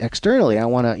bring it externally. I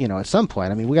want to, at some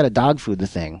point, I mean, we got to dog food the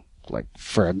thing like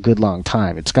for a good long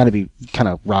time. It's got to be kind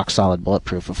of rock solid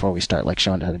bulletproof before we start like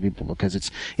showing it to other people, because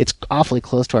it's awfully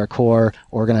close to our core,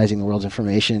 organizing the world's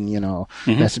information,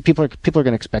 people are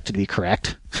going to expect it to be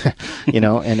correct,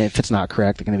 and if it's not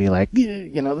correct, they're going to be like,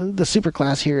 the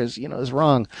superclass here is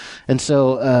wrong. And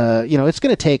so, it's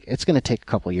going to take a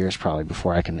couple of years probably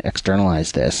before I can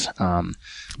externalize this.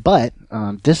 But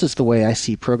this is the way I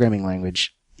see programming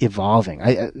language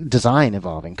design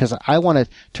evolving, because I want to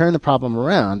turn the problem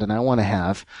around, and I want to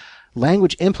have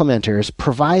language implementers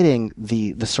providing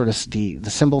the sort of the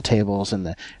symbol tables and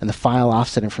the file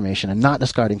offset information, and not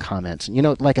discarding comments.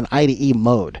 And, like an IDE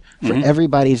mode for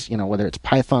everybody's, whether it's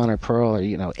Python or Perl or,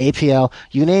 APL,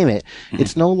 you name it.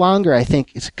 It's no longer, I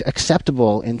think, it's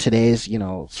acceptable in today's,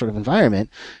 sort of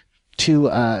environment to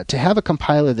have a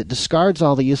compiler that discards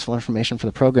all the useful information for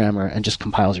the programmer and just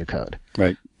compiles your code.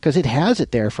 Right. Because it has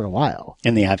it there for a while.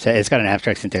 In the abstract, it's got an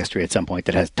abstract syntax tree at some point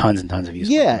that has tons and tons of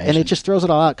useful information. And it just throws it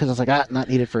all out because it's like, not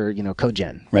needed for, code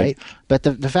gen, right? But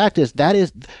the fact is,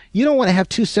 you don't want to have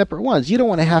 2 separate ones. You don't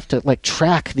want to have to like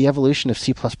track the evolution of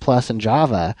C++ and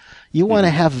Java. You want to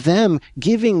have them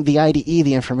giving the IDE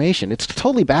the information. It's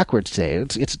totally backwards today.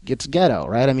 It's ghetto,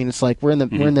 right? I mean, it's like we're in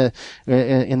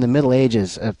the Middle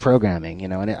Ages of programming,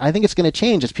 and I think it's going to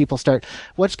change as people start.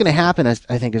 What's going to happen, I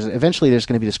think, is eventually there's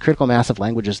going to be this critical mass of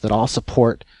languages that all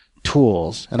support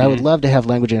tools. And I would love to have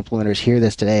language implementers hear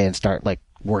this today and start like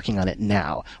working on it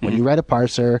now. When you write a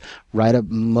parser, write a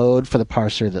mode for the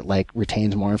parser that like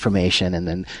retains more information, and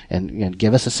then and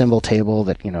give us a symbol table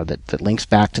that that links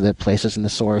back to the places in the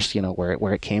source,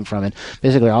 where it came from, and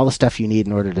basically all the stuff you need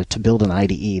in order to build an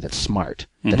IDE that's smart,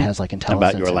 that has like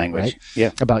intelligence about your language, right?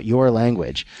 Yeah, about your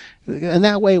language. And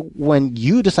that way, when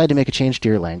you decide to make a change to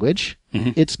your language,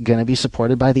 it's going to be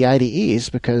supported by the IDEs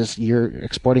because you're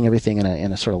exporting everything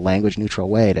in a sort of language neutral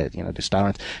way to, do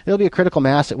style. There'll be a critical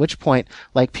mass, at which point,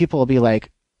 like, people will be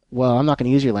like, well, I'm not going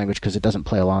to use your language because it doesn't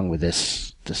play along with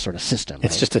this sort of system.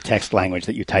 It's just a text language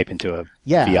that you type into a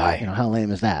VI. VI. How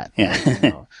lame is that?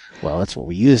 Yeah. Well, that's what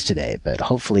we use today, but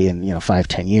hopefully in,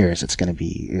 5-10 years, it's going to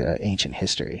be ancient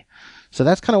history. So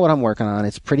that's kind of what I'm working on.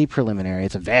 It's pretty preliminary.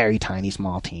 It's a very tiny,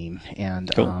 small team, and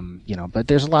cool. But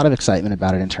there's a lot of excitement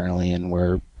about it internally, and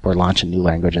we're launching new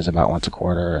languages about once a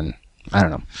quarter, and I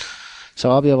don't know.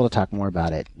 So I'll be able to talk more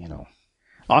about it.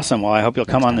 Awesome. Well, I hope you'll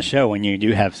come on the show when you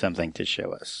do have something to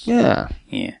show us. Yeah.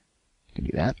 Yeah. Could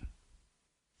do that.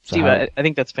 So Steve, I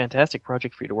think that's a fantastic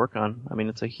project for you to work on. I mean,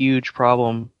 it's a huge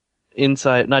problem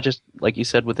inside, not just like you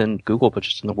said within Google, but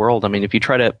just in the world. I mean, if you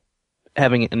try to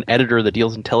having an editor that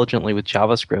deals intelligently with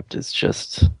JavaScript is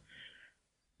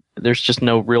there's just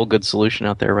no real good solution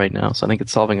out there right now. So I think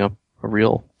it's solving a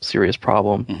real serious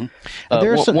problem.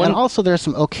 And also there's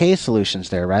some okay solutions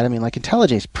there, right? I mean, like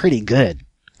IntelliJ is pretty good.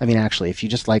 I mean, actually, if you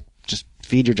just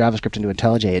feed your JavaScript into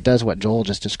IntelliJ, it does what Joel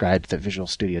just described that Visual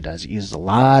Studio does. It uses a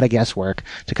lot of guesswork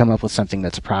to come up with something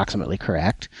that's approximately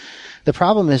correct. The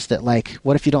problem is that, like,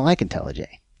 what if you don't like IntelliJ?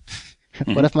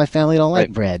 What if my family don't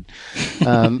like bread?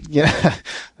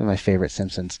 My favorite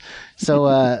Simpsons.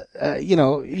 So,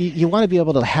 you want to be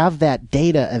able to have that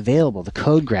data available, the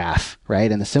code graph,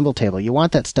 right, and the symbol table. You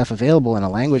want that stuff available in a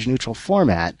language neutral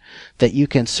format that you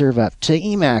can serve up to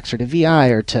Emacs or to VI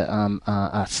or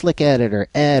to Slick Edit or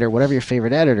Ed or whatever your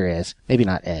favorite editor is. Maybe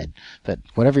not Ed, but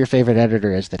whatever your favorite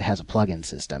editor is that has a plugin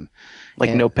system.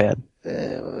 Like Notepad.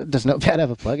 Does Notepad have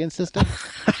a plugin system?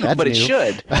 But it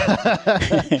should.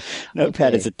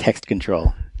 Notepad is a text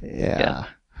control. Yeah.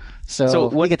 So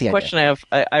we get the question idea.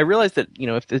 I have, I realize that,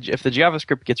 if the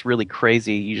JavaScript gets really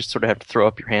crazy, you just sort of have to throw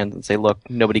up your hands and say, look,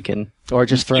 nobody can. Or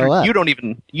just throw up. You don't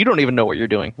even know what you're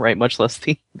doing, right? Much less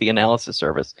the analysis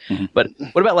service. But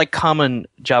what about like common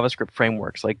JavaScript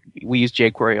frameworks? Like we use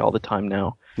jQuery all the time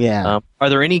now. Yeah. Are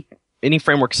there any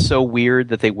frameworks so weird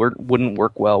that they wouldn't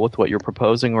work well with what you're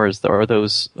proposing, or are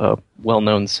those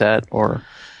well-known set? Or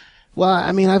well,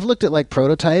 I mean, I've looked at like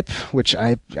Prototype, which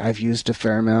I've used a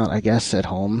fair amount, I guess, at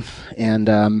home,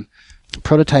 and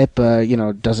Prototype,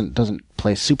 doesn't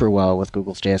play super well with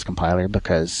Google's JS compiler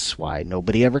because why?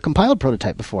 Nobody ever compiled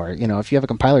Prototype before. If you have a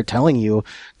compiler telling you,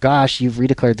 gosh, you've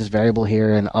redeclared this variable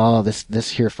here, and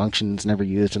this here function's never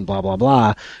used, and blah blah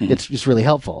blah, it's really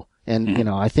helpful. And,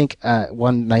 I think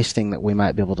one nice thing that we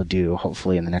might be able to do,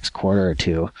 hopefully in the next quarter or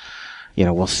two,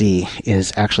 we'll see,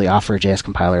 is actually offer a JS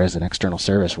compiler as an external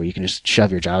service where you can just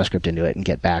shove your JavaScript into it and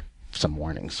get back some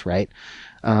warnings, right?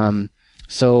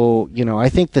 So, I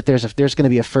think that there's going to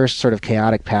be a first sort of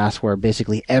chaotic path where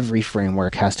basically every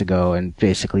framework has to go and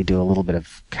basically do a little bit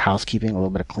of housekeeping, a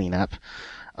little bit of cleanup.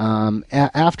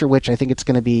 After which I think it's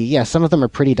going to be, some of them are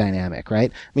pretty dynamic,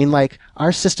 right? I mean, like,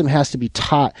 our system has to be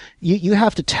taught, you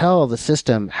have to tell the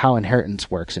system how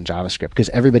inheritance works in JavaScript because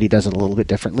everybody does it a little bit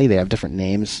differently. They have different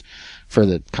names for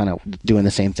the kind of doing the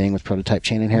same thing with prototype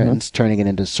chain inheritance, turning it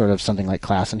into sort of something like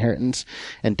class inheritance.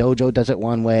 And Dojo does it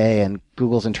one way, and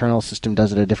Google's internal system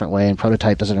does it a different way, and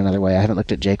Prototype does it another way. I haven't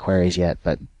looked at jQueries yet,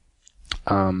 but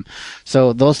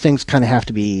so those things kind of have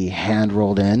to be hand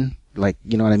rolled in. Like,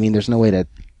 you know what I mean? There's no way to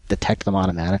detect them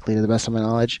automatically to the best of my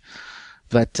knowledge.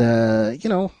 But,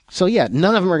 so yeah,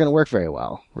 none of them are going to work very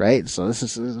well, right? So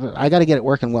I got to get it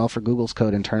working well for Google's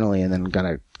code internally and then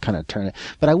gonna kind of turn it.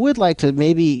 But I would like to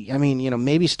maybe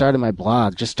start in my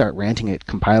blog, just start ranting at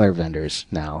compiler vendors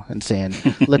now and saying,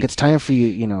 look, it's time for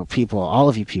you, people, all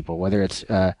of you people, whether it's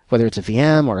a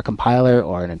VM or a compiler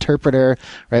or an interpreter,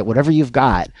 right? Whatever you've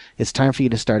got, it's time for you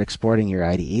to start exporting your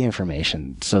IDE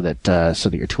information so that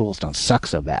your tools don't suck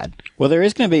so bad. Well, there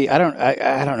is going to be, I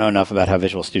don't know enough about how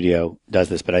Visual Studio does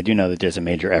this, but I do know that there's a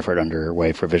major effort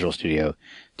underway for Visual Studio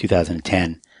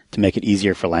 2010 to make it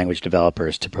easier for language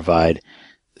developers to provide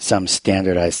some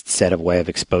standardized set of way of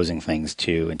exposing things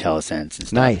to IntelliSense and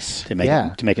stuff. Nice. To make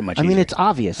it much easier. I mean, it's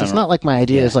obvious. It's not like my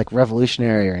idea is like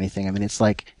revolutionary or anything. I mean, it's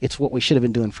what we should have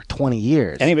been doing for 20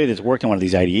 years. Anybody that's worked on one of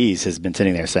these IDEs has been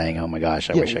sitting there saying, "Oh my gosh,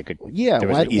 I wish I could." Yeah.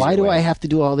 Why do I have to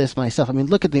do all this myself? I mean,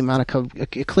 look at the amount of code.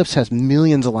 Eclipse has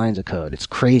millions of lines of code. It's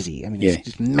crazy. I mean, it's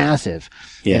just massive.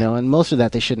 Yeah. You know, and most of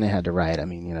that they shouldn't have had to write. I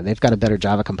mean, you know, they've got a better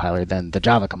Java compiler than the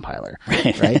Java compiler,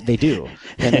 right? They do,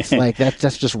 and it's like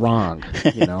that's just wrong.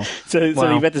 You know. So you've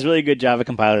got this really good Java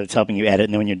compiler that's helping you edit,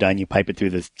 and then when you're done, you pipe it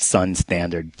through the Sun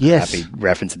standard happy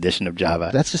reference edition of Java.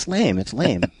 That's just lame. It's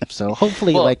lame. So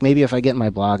hopefully, maybe if I get in my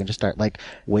blog and just start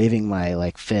waving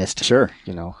my fist. Sure.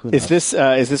 You know. Is this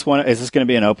going to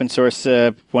be an open source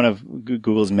one of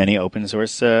Google's many open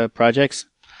source projects?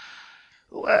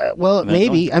 Well,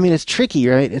 maybe. I mean, it's tricky,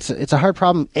 right? It's a hard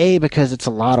problem. Because it's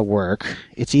a lot of work.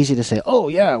 It's easy to say, "Oh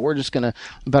yeah, we're just gonna."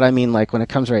 But I mean, when it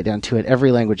comes right down to it,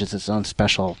 every language is its own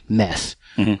special mess,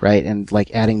 right? And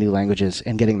adding new languages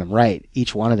and getting them right,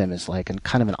 each one of them is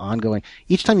kind of an ongoing.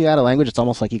 Each time you add a language, it's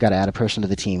almost like you got to add a person to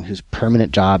the team whose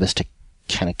permanent job is to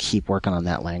kind of keep working on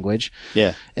that language.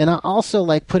 Yeah. And I also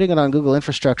putting it on Google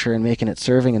infrastructure and making it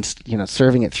serving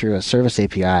it through a service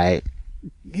API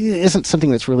isn't something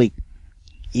that's really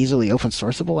easily open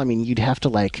sourceable. I mean, you'd have to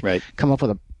come up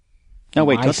with a. No,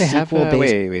 wait, don't they have?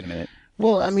 Wait a minute.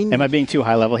 Well, I mean, am I being too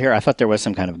high level here? I thought there was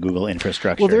some kind of Google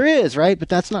infrastructure. Well, there is, right? But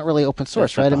that's not really open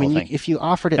source, right? I mean, if you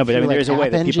offered it, no, but I mean, there's a way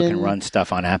that people Engine, can run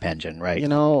stuff on App Engine, right? You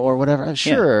know, or whatever.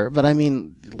 Sure, but I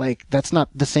mean, that's not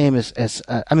the same as.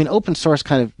 I mean, open source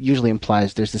kind of usually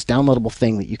implies there's this downloadable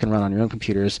thing that you can run on your own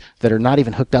computers that are not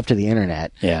even hooked up to the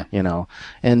internet. Yeah. You know,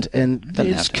 and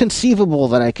it's conceivable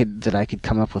that I could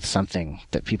come up with something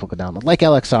that people could download, like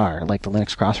LXR, like the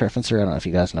Linux cross referencer. I don't know if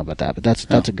you guys know about that, but that's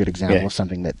a good example of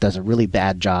something that does a really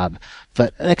bad job,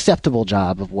 but an acceptable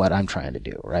job of what I'm trying to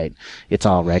do, right? It's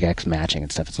all regex matching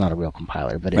and stuff. It's not a real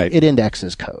compiler, but it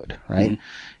indexes code, right? Mm-hmm.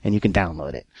 And you can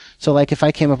download it. So if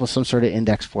I came up with some sort of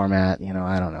index format, you know,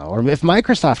 I don't know. Or if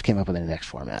Microsoft came up with an index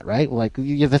format, right?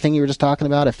 The thing you were just talking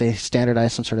about, if they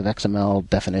standardize some sort of XML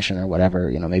definition or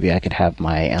whatever, you know, maybe I could have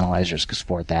my analyzers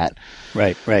support that.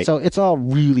 Right. So it's all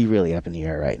really, really up in the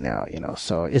air right now, you know.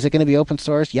 So is it going to be open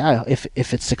source? Yeah, if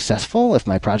it's successful, if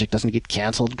my project doesn't get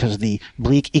canceled because of the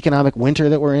bleak economic winter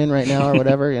that we're in right now or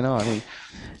whatever, you know, I mean,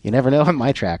 you never know on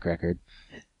my track record.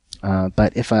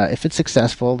 But if it's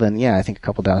successful, then yeah, I think a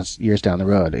couple years down the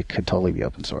road, it could totally be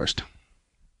open sourced.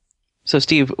 So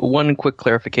Steve, one quick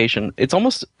clarification. It's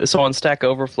almost, so on Stack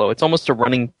Overflow, it's almost a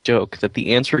running joke that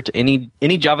the answer to any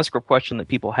JavaScript question that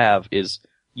people have is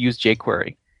use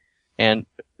jQuery. And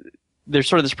there's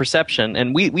sort of this perception,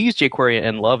 and we use jQuery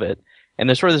and love it, and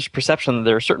there's sort of this perception that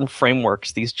there are certain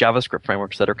frameworks, these JavaScript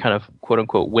frameworks, that are kind of quote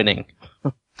unquote winning.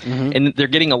 Mm-hmm. And they're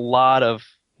getting a lot of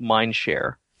mind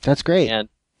share. That's great. And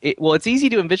it's easy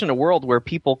to envision a world where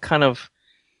people kind of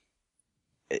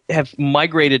have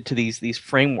migrated to these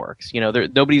frameworks. You know,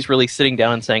 nobody's really sitting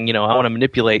down and saying, you know, I want to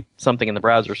manipulate something in the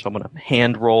browser, so I'm going to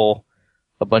hand roll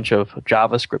a bunch of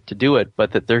JavaScript to do it,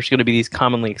 but that there's going to be these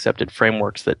commonly accepted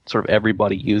frameworks that sort of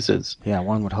everybody uses. Yeah,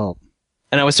 one would hope.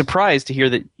 And I was surprised to hear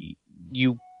that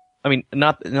I mean,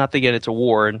 not that again it's a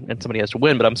war and somebody has to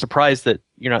win, but I'm surprised that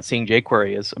you're not seeing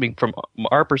jQuery as, I mean, from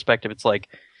our perspective,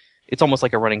 it's almost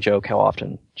like a running joke how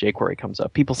often jQuery comes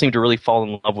up. People seem to really fall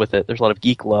in love with it. There's a lot of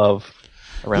geek love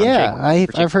around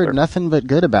jQuery. Yeah, I've heard nothing but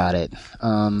good about it.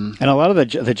 And a lot of the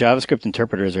JavaScript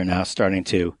interpreters are now starting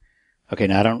to, okay,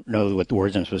 now I don't know what the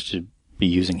words I'm supposed to be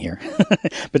using here,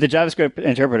 but the JavaScript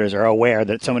interpreters are aware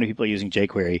that so many people are using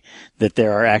jQuery that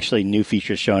there are actually new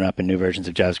features showing up in new versions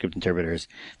of JavaScript interpreters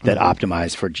that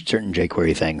optimize for certain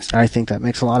jQuery things. I think that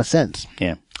makes a lot of sense.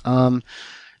 Yeah.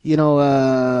 You know,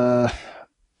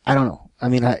 I don't know. I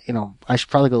mean, I should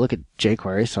probably go look at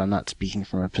jQuery, so I'm not speaking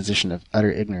from a position of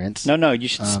utter ignorance. No, you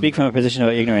should speak from a position of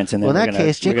ignorance. And then in that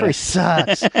case, jQuery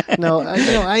sucks. No,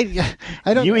 I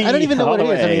don't even know what it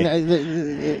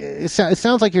is. I mean, it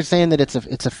sounds like you're saying that it's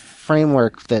a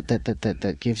framework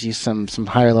that gives you some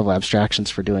higher level abstractions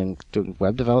for doing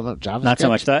web development, JavaScript. Not so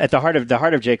much. At the heart of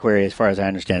jQuery, as far as I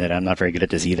understand it, I'm not very good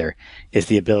at this either, is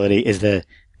the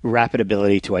rapid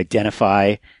ability to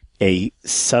identify a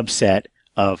subset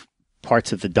of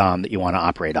parts of the DOM that you want to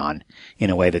operate on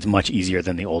in a way that's much easier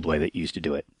than the old way that you used to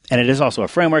do it. And it is also a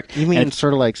framework. You mean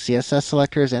sort of like CSS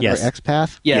selectors and or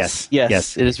XPath? Yes.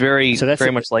 It is very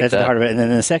much like that's that. The part of it. And then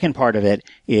the second part of it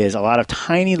is a lot of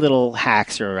tiny little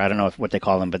hacks, or I don't know what they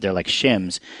call them, but they're like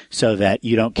shims, so that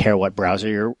you don't care what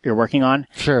browser you're working on.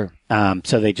 Sure.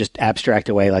 So they just abstract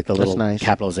away like the little nice.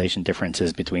 capitalization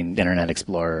differences between Internet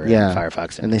Explorer and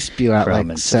Firefox. And they spew out Chrome like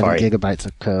and 7 Safari. gigabytes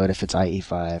of code if it's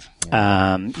IE5.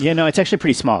 It's actually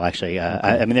pretty small, actually.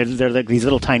 I mean, they're like these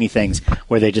little tiny things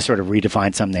where they just sort of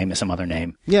redefine some name as some other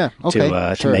name. Yeah,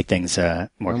 okay. To make things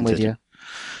more consistent. With you.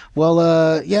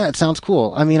 Well, it sounds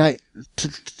cool. I mean,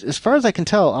 as far as I can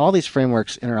tell, all these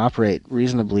frameworks interoperate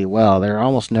reasonably well. There are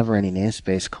almost never any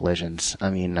namespace collisions.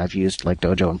 I mean, I've used like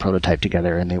Dojo and Prototype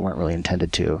together, and they weren't really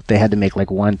intended to. They had to make like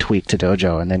one tweak to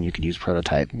Dojo, and then you could use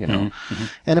Prototype, you know. Mm-hmm.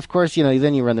 And of course,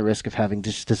 then you run the risk of having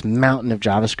just this mountain of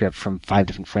JavaScript from 5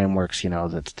 different frameworks,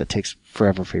 that takes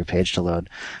forever for your page to load.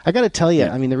 I got to tell you,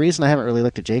 I mean, the reason I haven't really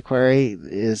looked at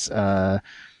jQuery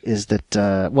is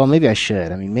that maybe I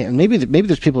should. I mean, maybe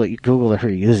there's people at Google that are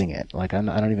using it. Like I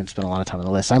don't even spend a lot of time on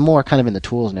the list. I'm more kind of in the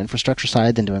tools and infrastructure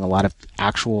side than doing a lot of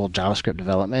actual JavaScript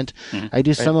development. Mm-hmm. I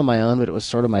do some of my own, but it was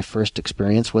sort of my first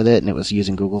experience with it, and it was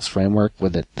using Google's framework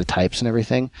with the types and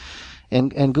everything.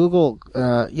 And Google,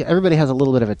 everybody has a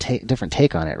little bit of a different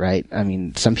take on it, right? I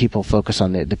mean, some people focus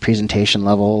on the presentation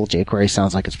level. jQuery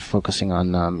sounds like it's focusing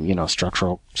on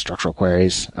structural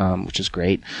queries, which is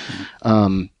great.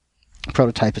 Mm-hmm.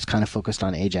 Prototype is kind of focused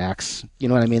on Ajax. You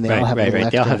know what I mean? They all have right.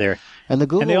 They all have their, and the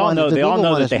Google and they all one, know, the they Google all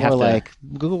know one that is they have more to. like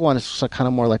Google one is kind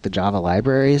of more like the Java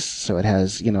libraries. So it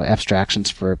has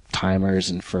abstractions for timers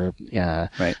and for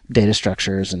data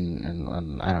structures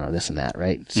and I don't know, this and that,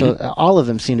 right? So all of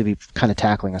them seem to be kind of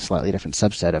tackling a slightly different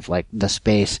subset of like the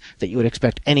space that you would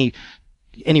expect any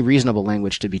reasonable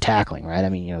language to be tackling, right? I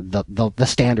mean, the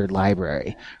standard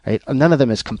library, right? None of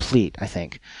them is complete, I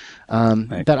think.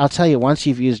 But I'll tell you, once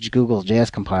you've used Google's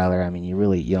JS compiler, I mean, you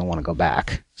don't want to go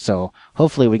back. So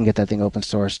hopefully we can get that thing open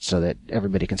sourced so that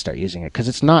everybody can start using it. Because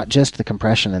it's not just the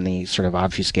compression and the sort of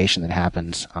obfuscation that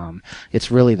happens.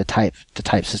 It's really the type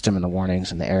system and the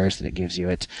warnings and the errors that it gives you.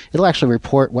 It'll actually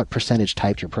report what percentage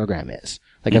typed your program is.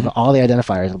 Like if all the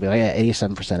identifiers, it'll be like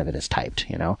 87% of it is typed,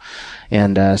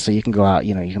 and so you can go out,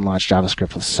 you can launch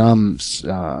JavaScript with some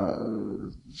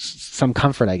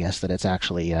comfort, I guess, that it's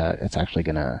actually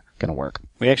gonna work.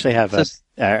 We actually have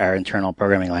our internal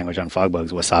programming language on Fogbugs.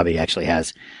 Wasabi actually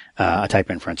has a type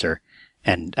inferencer,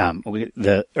 and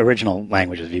the original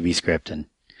language was VBScript, and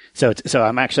so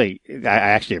I actually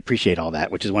appreciate all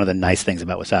that, which is one of the nice things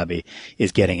about Wasabi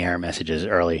is getting error messages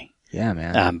early. Yeah,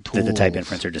 man. That the type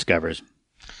inferencer discovers.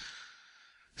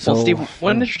 So, Steve,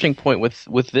 one interesting point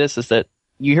with this is that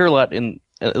you hear a lot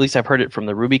at least I've heard it from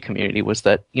the Ruby community, was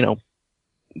that,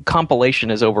 compilation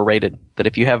is overrated. That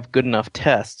if you have good enough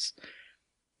tests,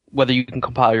 whether you can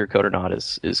compile your code or not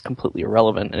is completely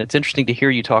irrelevant. And it's interesting to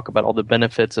hear you talk about all the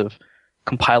benefits of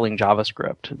compiling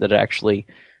JavaScript, that it actually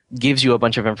gives you a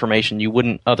bunch of information you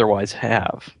wouldn't otherwise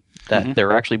have. That there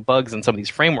are actually bugs in some of these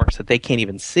frameworks that they can't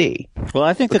even see. Well,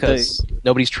 I think because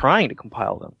nobody's trying to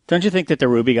compile them. Don't you think that the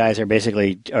Ruby guys are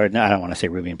basically, or no, I don't want to say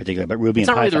Ruby in particular, but Ruby and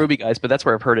Python. It's not really the Ruby guys, but that's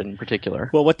where I've heard it in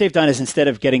particular. Well, what they've done is instead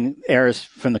of getting errors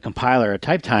from the compiler at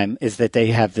type time, is that they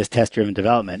have this test-driven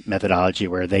development methodology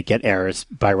where they get errors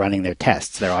by running their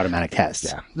tests, their automatic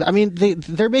tests. Yeah, I mean,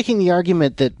 they're making the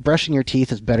argument that brushing your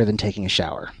teeth is better than taking a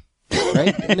shower.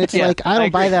 Right? And it's like, I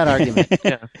don't buy that argument.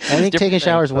 I think taking a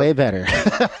shower is way better.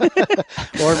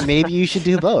 Or maybe you should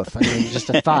do both. I mean, just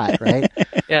a thought, right?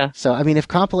 Yeah. So, I mean, if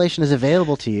compilation is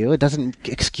available to you, it doesn't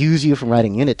excuse you from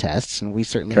writing unit tests, and we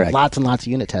certainly have lots and lots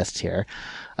of unit tests here.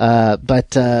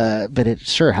 But it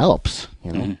sure helps,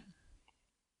 Mm-hmm.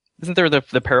 Isn't there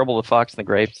the parable of the fox and the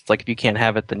grapes? It's like if you can't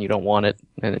have it, then you don't want it,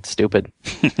 and it's stupid.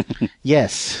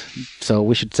 Yes. So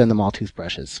we should send them all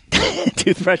toothbrushes.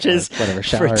 Toothbrushes whatever,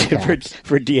 shower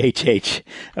for DHH.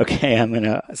 Okay, I'm going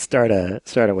to start a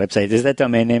website. Is that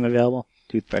domain name available?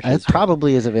 Toothbrushes? It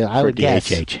probably is available. I would guess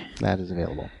DHH. that is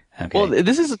available. Okay. Well,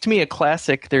 this is, to me, a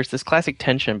classic. There's this classic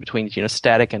tension between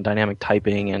static and dynamic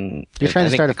typing, and you're trying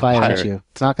to start a fight, aren't you?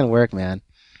 It's not going to work, man.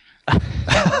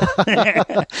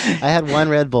 I had one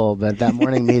Red Bull, but that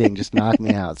morning meeting just knocked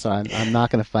me out, so I'm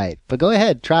not going to fight. But go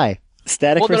ahead, try.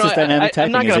 Static versus dynamic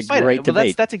typing is a great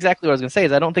debate. That's exactly what I was going to say.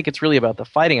 Is I don't think it's really about the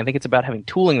fighting. I think it's about having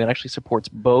tooling that actually supports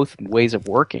both ways of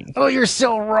working. Oh, you're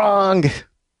so wrong.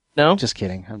 No? Just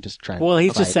kidding. I'm just trying. Well,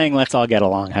 he's just saying let's all get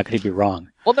along. How could he be wrong?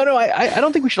 Well, no. I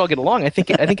don't think we should all get along. I think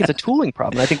it's a tooling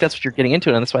problem. I think that's what you're getting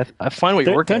into, and that's why I find what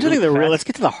you're working. Don't you think let's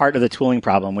get to the heart of the tooling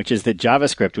problem, which is that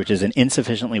JavaScript, which is an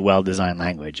insufficiently well-designed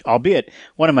language, albeit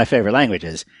one of my favorite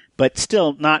languages, but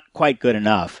still not quite good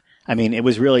enough, I mean, it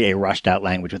was really a rushed out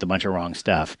language with a bunch of wrong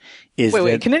stuff.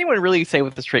 Wait, can anyone really say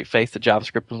with a straight face that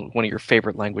JavaScript was one of your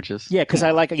favorite languages? Yeah, because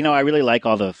I really like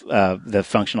all the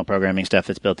functional programming stuff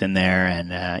that's built in there,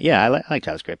 and I like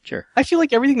JavaScript. Sure. I feel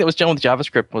like everything that was done with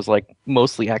JavaScript was like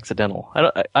mostly accidental.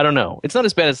 I don't know. It's not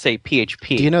as bad as say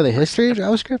PHP. Do you know the history of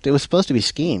JavaScript? It was supposed to be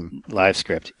Scheme.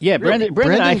 LiveScript. Yeah, really?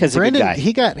 Brendan Eich's a good guy.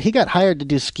 He got hired to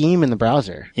do Scheme in the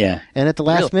browser. Yeah. And at the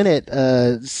last minute,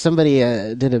 somebody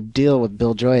did a deal with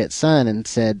Bill Joy at Sun and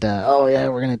said,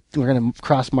 we're gonna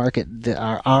cross market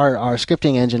our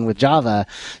scripting engine with Java,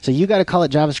 so you got to call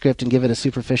it JavaScript and give it a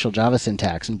superficial Java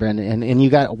syntax. And Brendan and you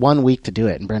got 1 week to do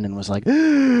it. And Brendan was like,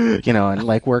 and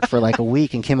like worked for like a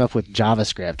week and came up with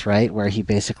JavaScript, right? Where he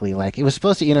basically like it was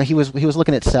supposed to, he was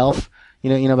looking at Self. You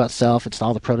know about Self. It's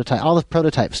all the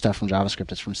prototype stuff from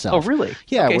JavaScript is from Self. Oh, really?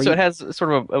 Yeah. Okay, so it has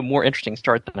sort of a more interesting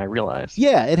start than I realized.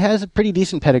 Yeah, it has a pretty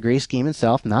decent pedigree. Scheme and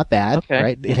Self, not bad. Okay.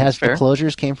 Right? It has the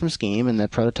closures came from Scheme, and the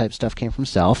prototype stuff came from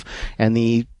Self, and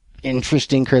the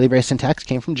interesting curly brace syntax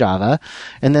came from Java,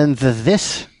 and then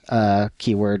this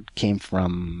keyword came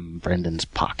from Brendan's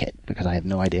pocket, because I have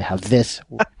no idea how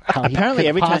apparently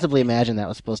he could possibly imagine that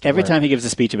was supposed to every work. time he gives a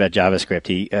speech about JavaScript,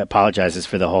 he apologizes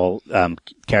for the whole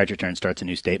character return starts a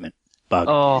new statement bug.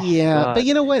 Oh, yeah, God. But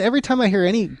you know what? Every time I hear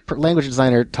any language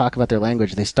designer talk about their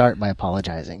language, they start by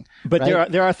apologizing. But right?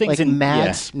 there are things like in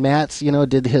Matt's,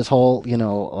 did his whole,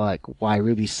 like why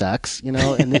Ruby sucks, and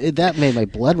that made my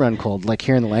blood run cold. Like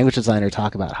hearing the language designer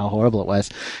talk about how horrible it was.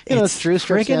 It's true. It's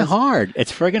friggin' hard.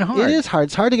 It's friggin' hard. It is hard.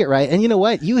 It's hard to get right. And you know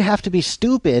what? You have to be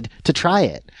stupid to try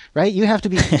it, right? You have to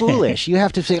be foolish. You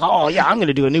have to say, oh yeah, I'm going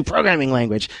to do a new programming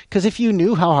language. Because if you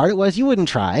knew how hard it was, you wouldn't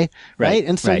try, right?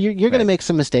 And so you're going to make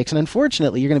some mistakes, and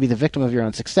unfortunately, you're going to be the victim of your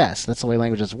own success. That's the way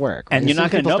languages work. Right? And you're not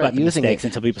going to know about the mistakes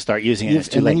until people start using it. It's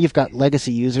too late. And then you've got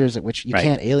legacy users at which you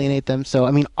can't alienate them. So,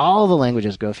 I mean, all the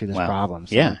languages go through this problem.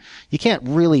 So you can't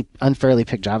really unfairly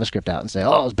pick JavaScript out and say,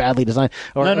 oh, it was badly designed.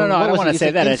 No, I don't want to say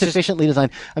that. Insufficiently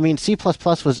designed. I mean, C++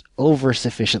 was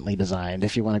over-sufficiently designed,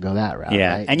 if you want to go that route.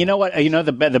 Yeah. Right? And you know what?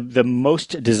 The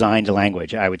most designed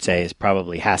language, I would say, is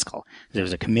probably Haskell. There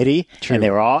was a committee, and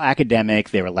they were all academic.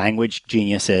 They were language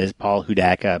geniuses. Paul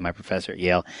Hudak, my professor at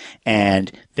Yale.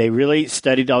 And they really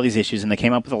studied all these issues, and they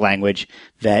came up with a language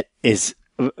that is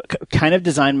kind of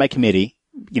designed by committee,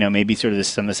 maybe sort of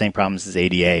some of the same problems as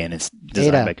ADA, and it's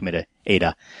designed by committee,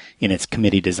 Ada, in its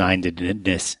committee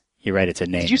designedness. You're right, it's a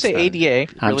name. Did you say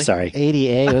ADA? I'm sorry.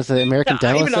 ADA was the American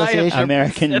Dental Association.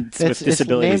 Americans with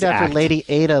Disabilities It's named after Act. Lady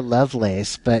Ada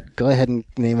Lovelace, but go ahead and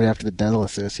name it after the Dental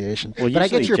Association. Well, but I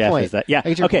get your Jeff point. Is that. Yeah.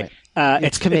 Okay.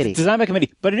 It's committee. It's designed by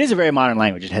committee, but it is a very modern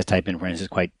language. It has type inference. It's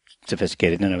quite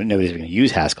sophisticated. Nobody's going to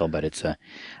use Haskell, but it's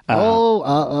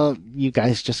you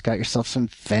guys just got yourself some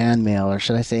fan mail, or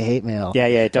should I say hate mail?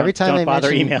 Yeah. Don't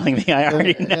bother emailing me. I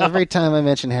already know. Every time I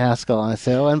mention Haskell, I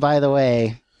say, oh, and by the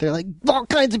way, they're like, all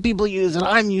kinds of people use it.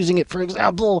 I'm using it, for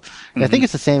example. I think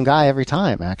it's the same guy every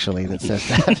time, actually, that says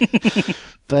that.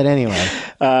 But anyway,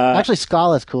 actually,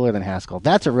 Scala is cooler than Haskell.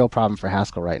 That's a real problem for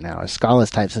Haskell right now. Scala's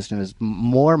type system is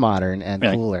more modern and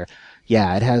cooler.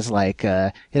 Yeah, it has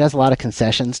a lot of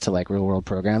concessions to like real world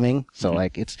programming. So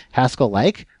like it's Haskell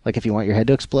like if you want your head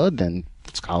to explode, then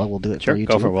Scala will do it for you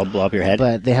go too. for it. We'll blow up your head.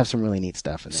 But they have some really neat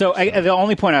stuff in there. The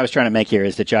only point I was trying to make here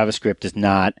is that JavaScript is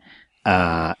not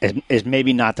is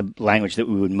maybe not the language that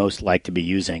we would most like to be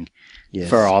using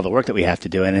for all the work that we have to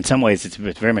do. And in some ways, it's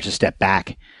very much a step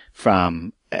back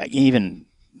from even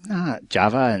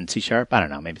Java and C#. I don't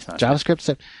know. Maybe it's not.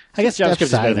 JavaScript. I guess JavaScript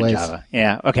is better than Java.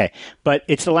 Yeah. Okay. But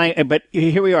it's the language. But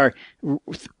here we are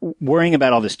worrying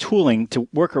about all this tooling to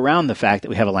work around the fact that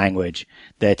we have a language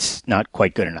that's not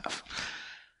quite good enough.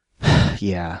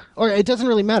 Yeah. Or it doesn't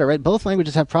really matter, right? Both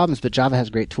languages have problems, but Java has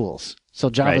great tools. So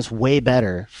Java's way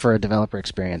better for a developer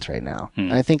experience right now.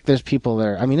 And I think there's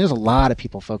a lot of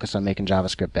people focused on making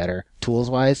JavaScript better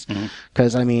tools-wise.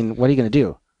 Because, what are you going to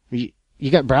do? You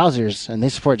got browsers and they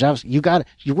support JavaScript.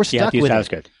 We're stuck with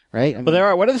JavaScript. Right?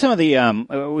 What are some of the,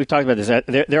 we've talked about this,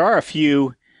 there are a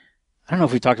few, I don't know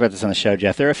if we've talked about this on the show,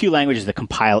 Jeff. There are a few languages that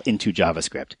compile into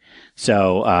JavaScript.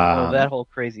 So, that whole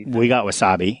crazy thing. We got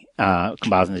Wasabi,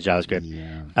 compiles into JavaScript.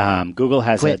 Yeah. Google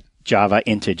has a Java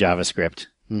into JavaScript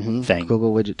thing.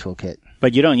 Google Widget Toolkit.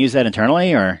 But you don't use that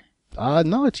internally, or?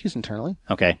 No, it's used internally.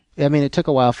 Okay. It took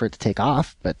a while for it to take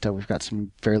off, but we've got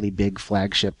some fairly big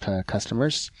flagship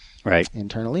customers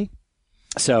internally.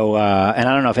 So, and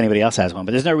I don't know if anybody else has one,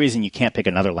 but there's no reason you can't pick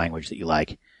another language that you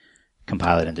like,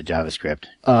 compile it into JavaScript.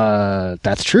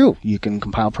 That's true. You can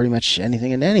compile pretty much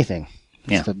anything into anything.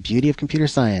 It's the beauty of computer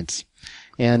science.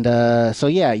 And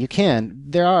you can.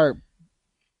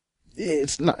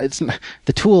 It's not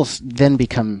the tools then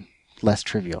become less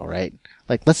trivial, right?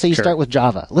 Like, let's say you Sure. start with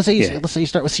Java. Let's say Yeah. you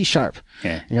start with C#. Yeah.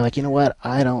 And you're like, you know what?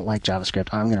 I don't like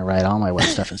JavaScript. I'm going to write all my web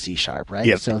stuff in C#, right?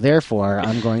 Yep. So therefore,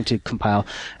 I'm going to compile.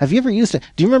 Have you ever used it?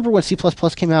 Do you remember when C++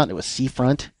 came out and it was C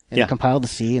front? And Yeah. it compiled to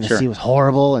C, and the Sure. C was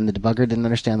horrible, and the debugger didn't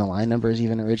understand the line numbers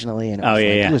even originally, and it Oh, was,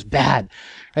 yeah, yeah. it was bad.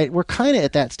 Right? We're kind of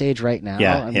at that stage right now.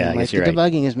 Yeah, I yeah, I like guess the you're right.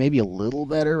 debugging is maybe a little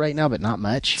better right now, but not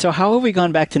much. So how have we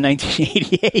gone back to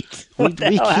 1988? What the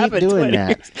we hell keep happened? doing 20 that.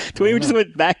 years? We just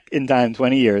went back in time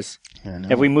 20 years. I know.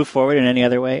 Have we moved forward in any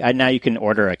other way? Now you can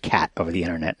order a cat over the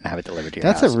internet and have it delivered to your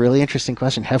That's house. a really interesting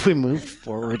question. Have we moved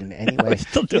forward in any way?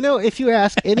 still do. You know, if you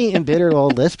ask any embittered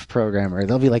old Lisp programmer,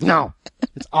 they'll be like, no,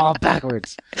 it's all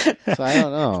backwards. So I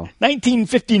don't know.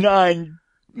 1959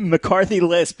 McCarthy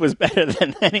Lisp was better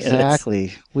than any of this.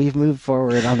 Exactly. We've moved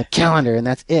forward on the calendar, and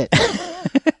that's it.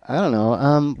 I don't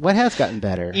know. What has gotten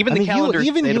better? Even the calendar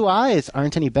even data- UIs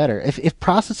aren't any better. If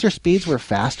processor speeds were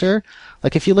faster,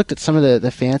 like if you looked at some of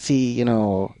the fancy,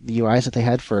 the UIs that they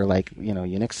had for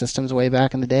Unix systems way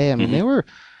back in the day, I mean,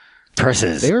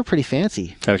 Curses. they were pretty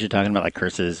fancy. Is that what you're talking about, like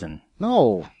curses and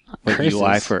No. like curses.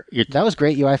 UI for... That was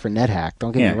great UI for NetHack.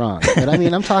 Don't get Yeah. me wrong, but I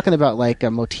mean, I'm talking about like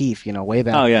a Motif, way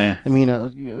back. Oh, yeah. I mean,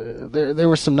 there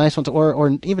were some nice ones, or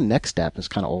even NextStep is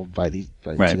kind of old by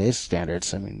Right. today's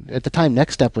standards. I mean, at the time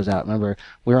NextStep was out, remember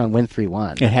we were on Win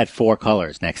 3.1. It had 4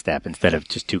 colors next step instead of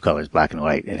just 2 colors, black and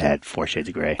white. It had 4 shades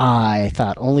of gray. I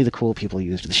thought only the cool people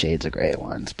used the shades of gray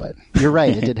ones, but you're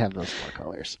right, it did have those 4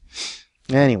 colors.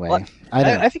 Anyway, Well, I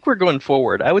don't know. I think we're going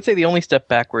forward. I would say the only step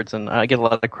backwards, and I get a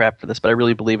lot of crap for this, but I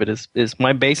really believe it is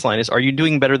my baseline is: are you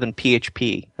doing better than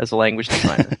PHP as a language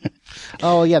designer?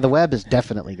 Oh yeah, the web is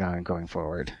definitely going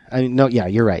forward. I mean, no, yeah,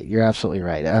 you're right. You're absolutely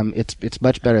right. It's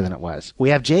much better than it was. We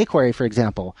have jQuery, for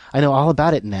example. I know all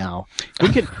about it now.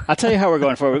 I'll tell you how we're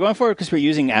going forward. We're going forward because we're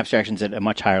using abstractions at a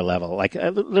much higher level. Like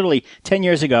literally 10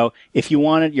 years ago, if you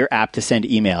wanted your app to send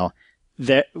email,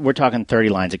 we're talking 30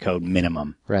 lines of code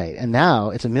minimum. Right, and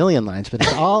now it's 1 million lines, but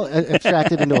it's all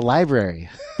abstracted into a library.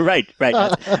 Right.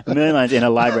 That's 1 million lines in a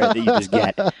library that you just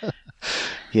get.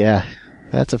 Yeah,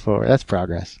 that's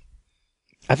progress.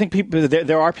 I think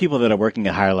there are people that are working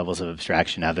at higher levels of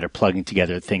abstraction now that are plugging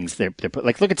together things. They're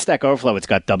like, look at Stack Overflow. It's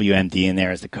got WMD in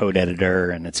there as the code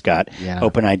editor, and it's got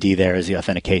OpenID there as the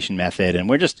authentication method. And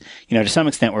we're just, to some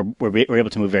extent, we're able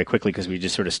to move very quickly because we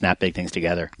just sort of snap big things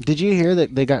together. Did you hear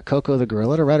that they got Coco the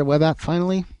gorilla to write a web app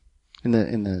finally in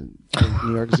the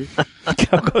New York Zoo?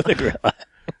 Coco the gorilla.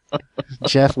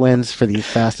 Jeff wins for the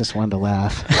fastest one to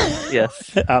laugh.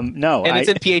 Yes. No, and it's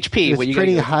in PHP. It's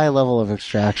pretty high level of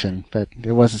abstraction, but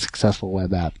it was a successful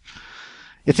web app.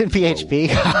 It's in PHP.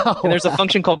 And there's a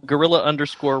function called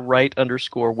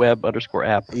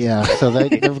gorilla_write_web_app. Yeah, so the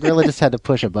gorilla just had to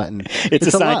push a button. It's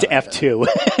assigned to F2.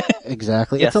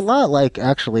 Exactly. Yes. It's a lot like,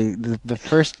 actually, the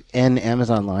first N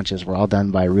Amazon launches were all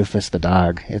done by Rufus the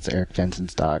dog. It's Eric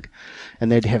Jensen's dog. And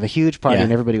they'd have a huge party,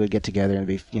 and everybody would get together and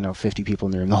be, 50 people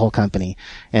in the room, the whole company.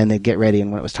 And they'd get ready,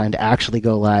 and when it was time to actually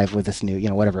go live with this new,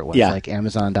 whatever it was, like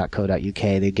Amazon.co.uk,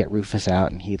 they'd get Rufus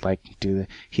out, and he'd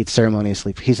he'd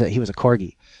ceremoniously, he was a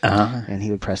corgi. Uh-huh. And he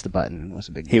would press the button, and it was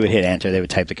a big deal. He would hit enter. They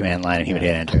would type the command line, and he would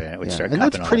hit enter, and it would start. And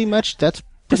that's pretty much This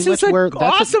much is where an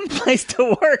awesome place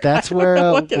to work. That's where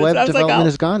web development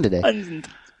has gone today.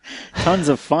 Tons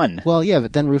of fun. Well, yeah,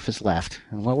 but then Rufus left.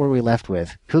 And what were we left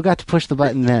with? Who got to push the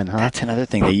button then, huh? That's another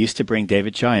thing. They used to bring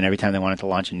David Shaw in every time they wanted to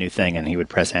launch a new thing, and he would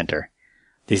press enter.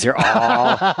 These are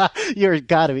all You're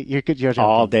joking.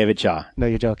 all David Shaw. No,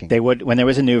 you're joking. They would, when there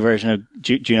was a new version of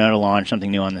Juno to launch,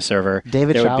 something new on the server.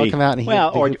 David there Shaw would would come out and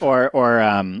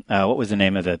what was the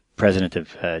name of the president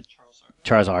of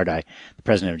Charles Ardai, the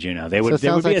president of Juno? There would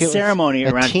be a ceremony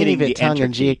around hitting the enter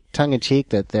key. Tongue in cheek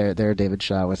that their David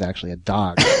Shaw was actually a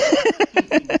dog.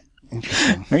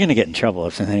 Interesting. We're going to get in trouble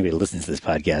if anybody listens to this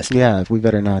podcast. Yeah, we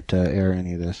better not air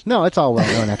any of this. No, it's all well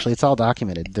known, actually. It's all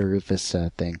documented, the Rufus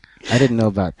thing. I didn't know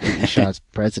about Shaw's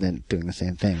president doing the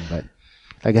same thing, but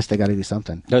I guess they got to do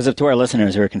something. Those to our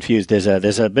listeners who are confused, there's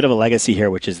a bit of a legacy here,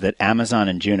 which is that Amazon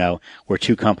and Juno were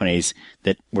two companies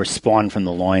that were spawned from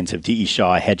the loins of D.E.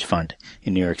 Shaw, a hedge fund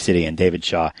in New York City, and David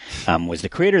Shaw was the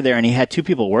creator there, and he had two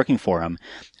people working for him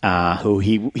who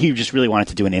he just really wanted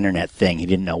to do an internet thing. He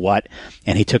didn't know what,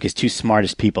 and he took his two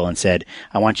smartest people and said,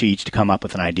 I want you each to come up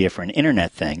with an idea for an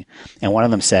internet thing. And one of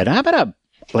them said, how about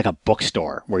a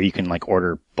bookstore where you can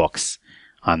order books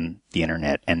on the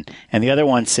internet? And the other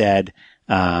one said,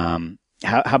 how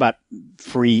about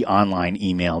free online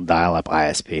email dial-up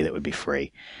ISP that would be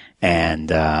free? And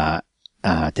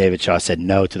David Shaw said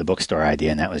no to the bookstore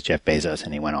idea, and that was Jeff Bezos,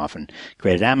 and he went off and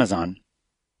created Amazon.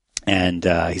 And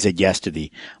he said yes to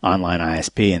the online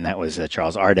ISP, and that was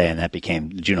Charles Ardai, and that became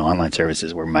the Juno Online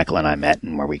Services, where Michael and I met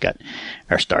and where we got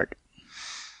our start.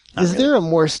 Is there a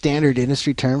more standard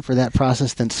industry term for that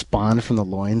process than spawned from the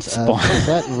loins of?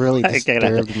 That really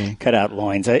disturbed me. Cut out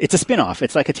loins. It's a spin-off.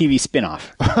 It's like a TV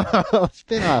spin-off.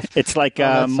 Spin-off. It's like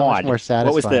so Maude. more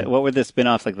satisfying. What were the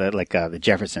spin-offs like? The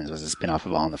Jeffersons was a spin-off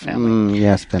of All in the Family.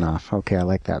 Yeah, spin-off. Okay, I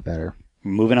like that better.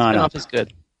 Moving on Spin-off up. is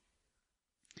good.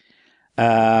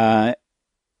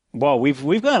 Well,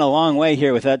 we've gone a long way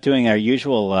here without doing our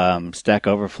usual Stack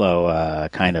Overflow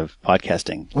kind of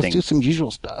podcasting Let's thing. do some usual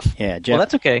stuff. Yeah, Jeff. Well,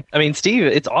 that's okay. I mean, Steve,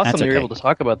 it's awesome That's that you're okay. able to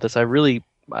talk about this. I really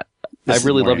This is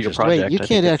love more your interesting. project. Wait, you I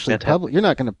can't think actually it's fantastic. You're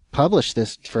not going to publish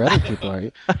this for other people, are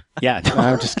you? Yeah. No,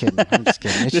 I'm just kidding.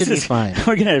 It should be fine.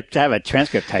 We're going to have a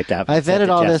transcript typed out. I vetted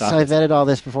all this. I office. vetted all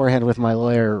this beforehand with my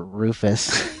lawyer,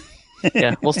 Rufus.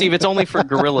 Yeah. Well, Steve, it's only for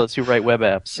gorillas who write web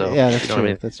apps. So Yeah, that's you don't have true.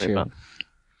 anything That's to say true. about it.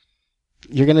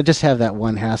 You're going to just have that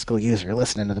one Haskell user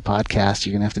listening to the podcast.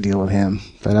 You're going to have to deal with him.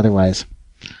 But otherwise,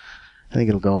 I think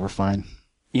it'll go over fine.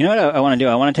 You know what I want to do?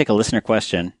 I want to take a listener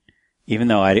question, even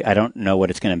though I don't know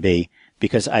what it's going to be,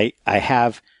 because I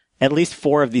have at least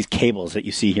 4 of these cables that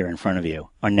you see here in front of you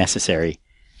are necessary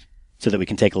so that we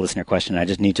can take a listener question. I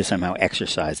just need to somehow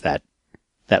exercise that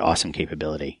awesome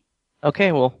capability.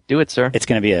 Okay, well, do it, sir. It's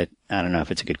going to be I don't know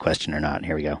if it's a good question or not.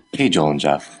 Here we go. Hey, Joel and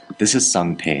Jeff. This is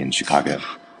Sung Pei in Chicago.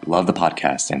 Love the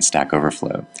podcast and Stack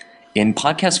Overflow. In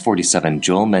podcast 47,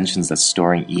 Joel mentions that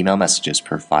storing email messages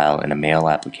per file in a mail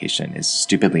application is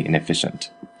stupidly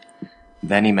inefficient.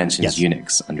 Then he mentions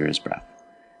Unix under his breath.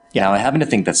 Yeah. Now, I happen to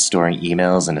think that storing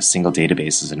emails in a single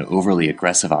database is an overly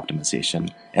aggressive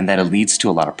optimization, and that it leads to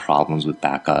a lot of problems with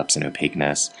backups and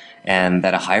opaqueness, and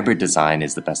that a hybrid design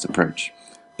is the best approach.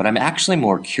 But I'm actually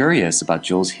more curious about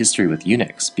Joel's history with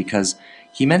Unix, because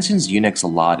he mentions Unix a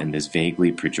lot in this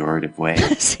vaguely pejorative way,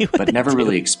 but never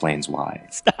really explains why.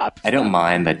 Stop. I don't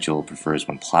mind that Joel prefers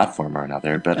one platform or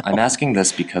another, but I'm asking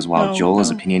this because while Joel is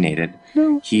opinionated,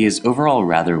 he is overall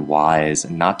rather wise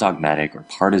and not dogmatic or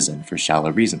partisan for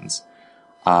shallow reasons.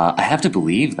 I have to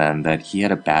believe, then, that he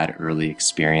had a bad early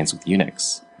experience with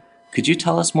Unix. Could you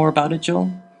tell us more about it,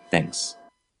 Joel? Thanks.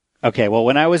 Okay, well,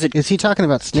 when I was at Is he talking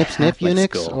about Snip Catholic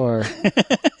Unix school. or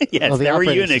yes, the there were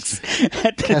operating Unix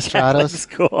at the Castrados? Catholic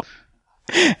school,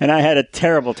 and I had a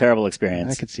terrible I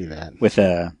experience could see that. with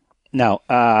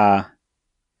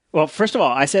well, first of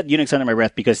all, I said Unix under my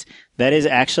breath because that is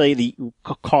actually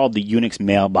called the Unix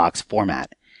mailbox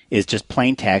format. Is just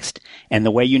plain text, and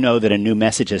the way you know that a new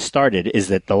message has started is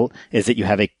that you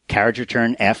have a carriage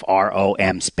return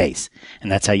FROM space,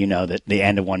 and that's how you know that the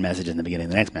end of one message and the beginning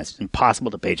of the next message. It's impossible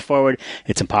to page forward.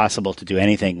 It's impossible to do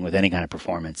anything with any kind of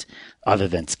performance other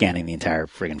than scanning the entire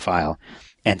friggin' file.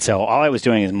 And so all I was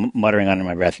doing is muttering under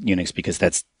my breath Unix because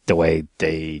that's the way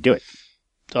they do it.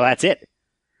 So that's it.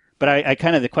 But I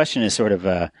kind of the question is sort of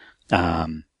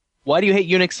Why do you hate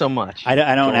Unix so much? I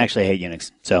don't actually hate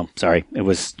Unix, so sorry. It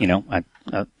was,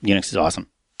 Unix is awesome.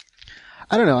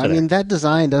 I don't know. So I mean, that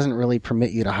design doesn't really permit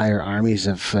you to hire armies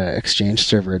of Exchange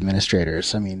server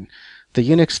administrators. I mean, the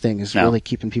Unix thing is really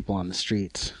keeping people on the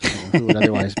streets who would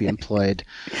otherwise be employed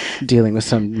dealing with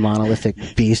some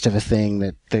monolithic beast of a thing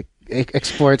that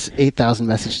exports 8,000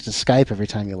 messages to Skype every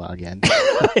time you log in.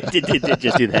 It did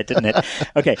just do that, didn't it?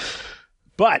 Okay.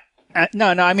 But no.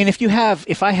 I mean,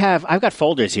 I've got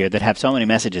folders here that have so many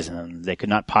messages in them, you could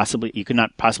not possibly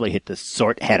hit the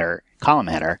sort column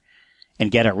header,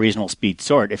 and get a reasonable speed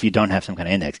sort if you don't have some kind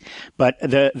of index. But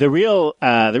the real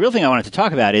thing I wanted to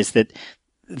talk about is that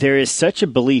there is such a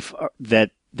belief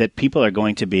that people are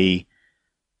going to be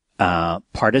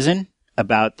partisan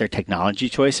about their technology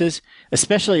choices,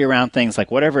 especially around things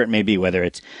like whatever it may be, whether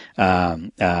it's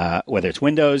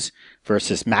Windows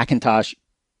versus Macintosh,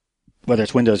 whether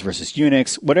it's Windows versus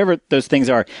Unix, whatever those things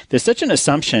are. There's such an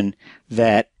assumption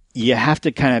that you have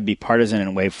to kind of be partisan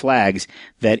and wave flags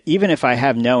that even if I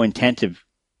have no intent to,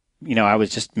 I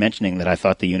was just mentioning that I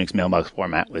thought the Unix mailbox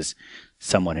format was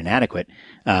somewhat inadequate.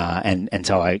 And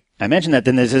so I mentioned that.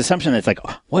 Then there's an assumption that's like,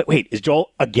 oh, wait, is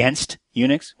Joel against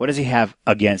Unix? What does he have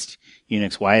against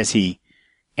Unix? Why is he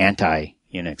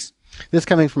anti-Unix? This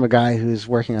coming from a guy who's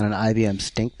working on an IBM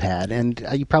StinkPad, and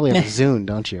you probably have a Zune,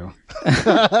 don't you?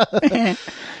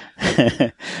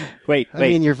 Wait. I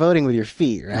mean, you're voting with your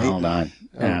feet, right? Hold on.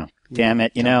 Oh, damn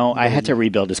it. I had to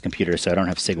rebuild this computer, so I don't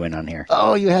have Cygwin on here.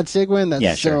 Oh, you had Cygwin?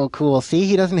 That's so cool. See,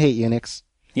 he doesn't hate Unix.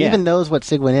 He even knows what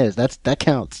Cygwin is. That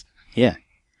counts. Yeah.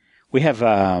 We have,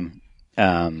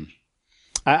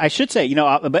 I should say,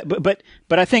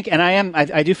 but I think, and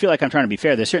I do feel like I'm trying to be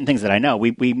fair. There's certain things that I know.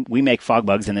 We make fog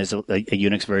bugs, and there's a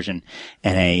Unix version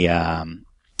and a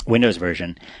Windows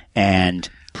version, and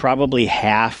probably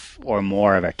half or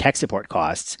more of our tech support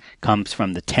costs comes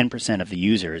from the 10% of the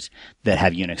users that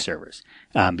have Unix servers.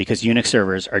 Because Unix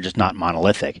servers are just not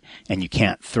monolithic, and you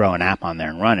can't throw an app on there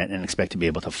and run it and expect to be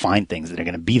able to find things that are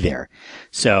going to be there.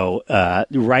 So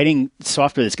writing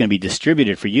software that's going to be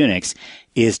distributed for Unix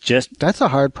is just that's a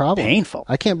hard problem. Painful.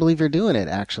 I can't believe you're doing it.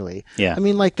 Actually, yeah. I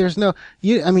mean, like, there's no.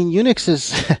 Unix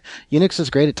is Unix is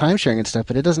great at time sharing and stuff,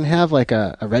 but it doesn't have like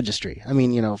a registry. I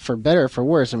mean, for better or for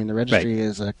worse, I mean, the registry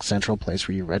is a central place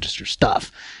where you register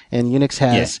stuff, and Unix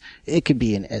has it could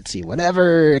be in Etsy,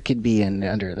 whatever. It could be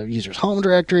under the user's home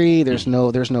directory. There's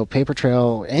no paper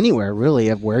trail anywhere really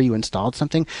of where you installed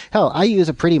something. Hell, I use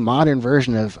a pretty modern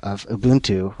version of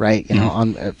Ubuntu, right?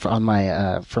 On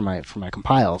my for my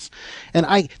compiles.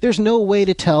 And there's no way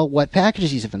to tell what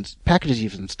packages you've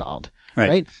installed.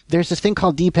 Right. There's this thing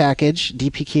called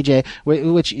dpkg,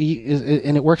 which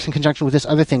and it works in conjunction with this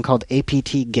other thing called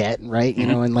apt-get, right?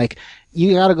 And like,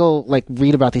 you gotta go like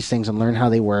read about these things and learn how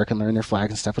they work and learn their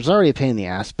flags and stuff, which is already a pain in the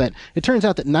ass. But it turns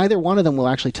out that neither one of them will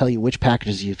actually tell you which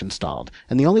packages you've installed.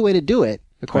 And the only way to do it,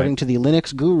 according to the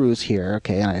Linux gurus here,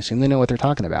 okay, and I assume they know what they're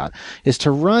talking about, is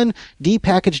to run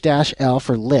dpackage-l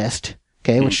for list.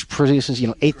 Okay, which produces,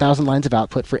 8,000 lines of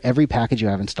output for every package you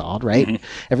have installed, right?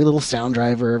 Every little sound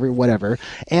driver, every whatever.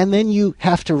 And then you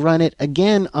have to run it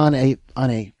again on a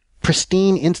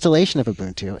pristine installation of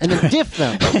Ubuntu and then diff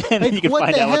them. And then you can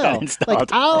find out what got installed. Like,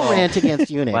 I'll rant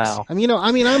against Unix. Wow. I'm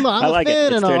a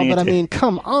fan and all, but I mean,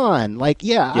 come on. Like,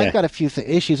 I've got a few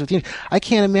issues with Unix. I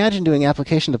can't imagine doing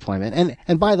application deployment.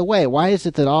 And by the way, why is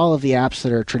it that all of the apps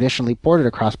that are traditionally ported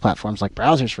across platforms like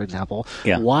browsers, for example,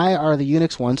 why are the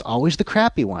Unix ones always the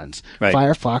crappy ones? Right.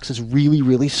 Firefox is really,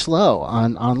 really slow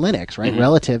on Linux, right?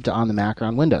 Relative to on the Mac or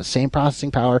on Windows. Same processing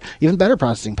power, even better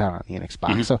processing power on the Unix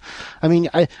box. So, I mean,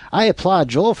 I applaud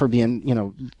Joel for being,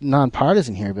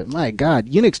 nonpartisan here, but my God,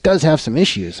 Unix does have some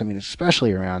issues. I mean,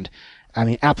 especially around,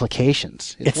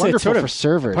 applications. It's wonderful for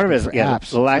servers, part of it, for apps.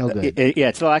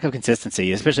 It's the lack of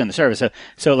consistency, especially on the server.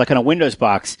 So like on a Windows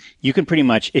box, you can pretty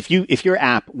much, if your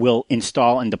app will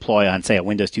install and deploy on, say, a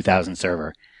Windows 2000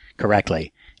 server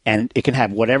correctly, and it can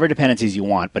have whatever dependencies you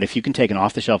want, but if you can take an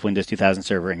off-the-shelf Windows 2000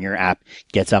 server and your app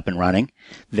gets up and running,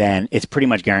 then it's pretty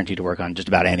much guaranteed to work on just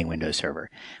about any Windows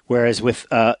server. Whereas with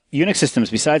Unix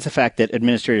systems, besides the fact that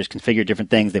administrators configure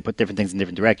different things, they put different things in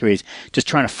different directories, just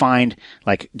trying to find,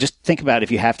 just think about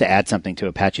if you have to add something to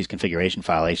Apache's configuration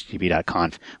file,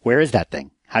 http.conf, where is that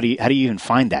thing? How do you even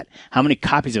find that? How many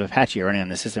copies of Apache are running on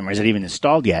the system, or is it even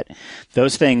installed yet?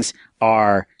 Those things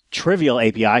are trivial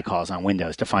API calls on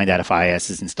Windows to find out if IIS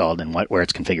is installed and where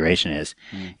its configuration is.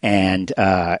 And,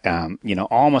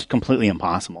 almost completely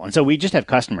impossible. And so we just have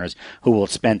customers who will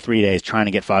spend 3 days trying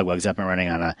to get Fogbugs up and running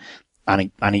on a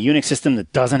Unix system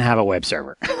that doesn't have a web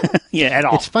server. At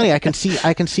all. It's funny. I can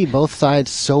see both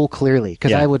sides so clearly,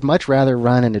 because I would much rather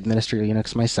run and administer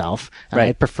Unix myself. And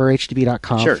I prefer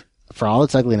HTTP.conf. Sure. For all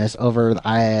its ugliness over the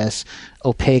IIS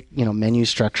opaque, menu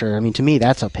structure. I mean, to me,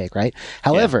 that's opaque, right?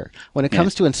 However, when it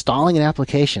comes to installing an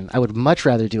application, I would much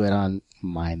rather do it on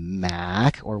my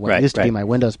Mac or what used to be my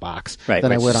Windows box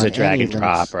than I would on a drag and Linux.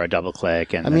 drop or a double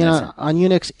click. And I mean, on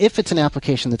Unix, if it's an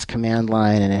application that's command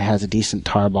line and it has a decent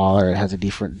tarball or it has a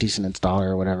decent installer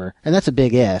or whatever, and that's a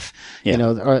big if,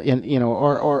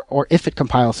 or if it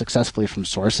compiles successfully from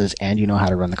sources and you know how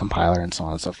to run the compiler and so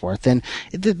on and so forth, then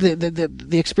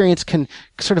the experience can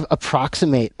sort of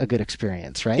approximate a good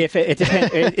experience, right? If it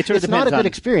depends, it sort of it's not a good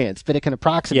experience, but it can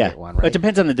appreciate one, right? It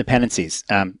depends on the dependencies.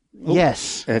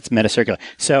 Yes. It's metacircular.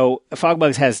 So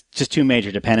Fogbugs has just two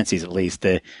major dependencies, at least,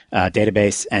 the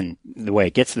database and the way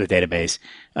it gets to the database,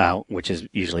 which is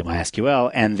usually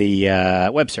MySQL, and the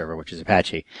web server, which is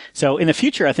Apache. So in the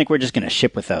future, I think we're just going to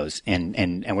ship with those,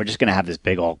 and we're just going to have this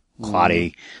big old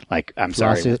cloddy,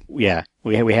 Lawsuit. Yeah.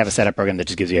 We have a setup program that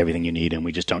just gives you everything you need, and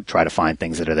we just don't try to find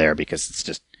things that are there because it's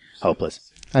just hopeless.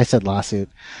 I said lawsuit.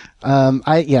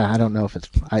 I don't know if it's.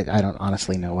 I don't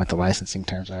honestly know what the licensing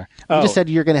terms are. You just said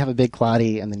you're going to have a big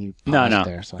cloddy, and then you paused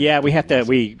there. So we have to.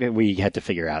 We had to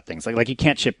figure out things like you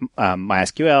can't ship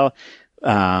MySQL,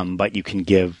 but you can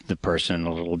give the person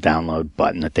a little download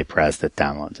button that they press that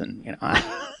downloads, and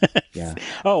Yeah.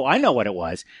 Oh, I know what it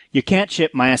was. You can't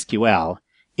ship MySQL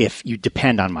if you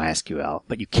depend on MySQL,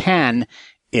 but you can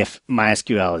if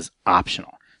MySQL is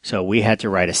optional. So we had to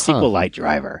write a SQLite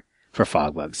driver for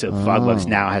Fogbugs. So Fogbugs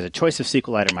now has a choice of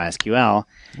SQLite or MySQL.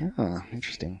 Oh,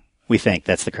 interesting. We think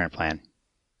that's the current plan.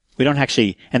 We don't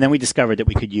actually, and then we discovered that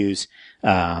we could use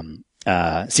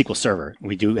SQL Server.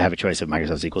 We do have a choice of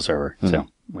Microsoft SQL Server, so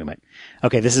we might.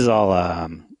 Okay, this is all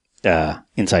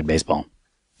inside baseball,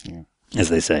 as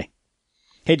they say.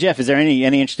 Hey Jeff, is there any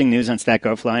interesting news on Stack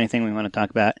Overflow? Anything we want to talk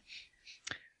about?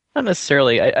 Not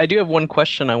necessarily. I do have one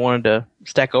question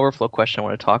Stack Overflow question I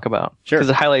want to talk about. Sure. Because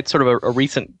it highlights sort of a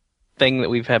recent thing that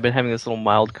we've been having this little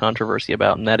mild controversy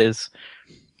about, and that is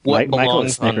what belongs Michael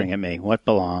is snickering at me. What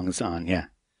belongs on, Yeah,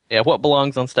 what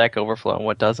belongs on Stack Overflow and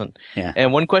what doesn't. Yeah.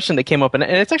 And one question that came up, and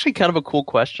it's actually kind of a cool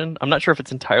question. I'm not sure if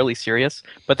it's entirely serious,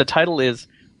 but the title is,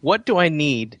 what do I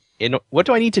need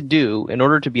to do in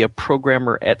order to be a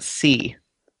programmer at sea?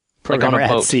 Programmer like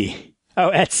on a boat. at sea.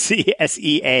 Oh, at sea.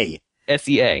 SEA.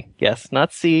 SEA, yes,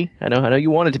 not C. I know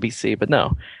you want it to be C, but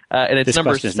no. And it's This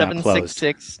number question is now closed.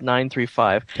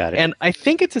 766935. Got it. And I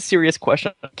think it's a serious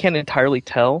question. I can't entirely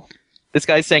tell. This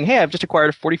guy's saying, hey, I've just acquired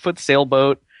a 40-foot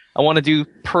sailboat. I want to do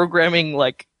programming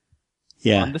on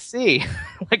the sea.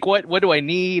 Like, what do I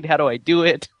need? How do I do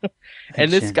it?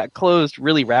 And this got closed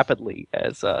really rapidly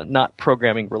as not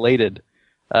programming related,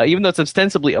 even though it's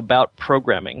ostensibly about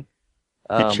programming.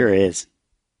 It sure is.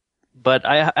 But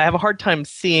I have a hard time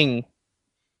seeing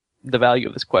the value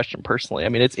of this question personally. I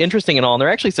mean, it's interesting and all, and there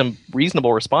are actually some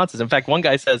reasonable responses. In fact, one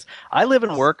guy says, I live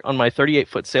and work on my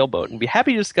 38-foot sailboat and be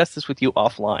happy to discuss this with you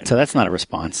offline. So that's not a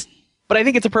response. But I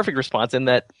think it's a perfect response in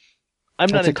that I'm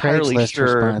not entirely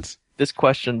sure this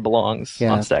question belongs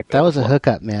on Stack Overflow. That was a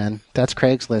hookup, man. That's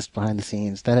Craigslist behind the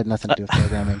scenes. That had nothing to do with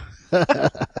programming.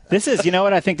 This is, you know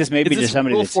what? I think this may be just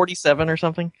somebody Rule that's 47 or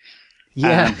something?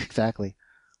 Yeah, exactly.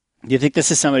 Do you think this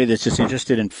is somebody that's just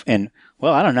interested in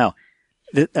well, I don't know.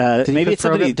 Maybe it's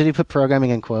somebody. Did he put programming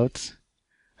in quotes?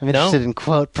 I'm interested in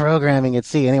quote programming at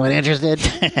sea. Anyone interested?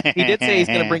 He did say he's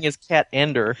going to bring his cat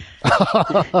Ender.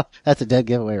 That's a dead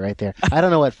giveaway right there. I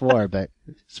don't know what for, but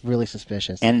it's really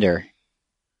suspicious. Ender.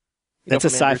 That's a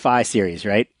sci-fi series,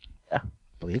 right? Yeah, I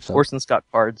believe so. Orson Scott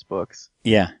Card's books.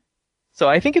 Yeah. So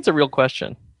I think it's a real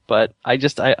question, but I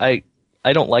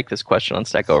don't like this question on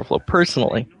Stack Overflow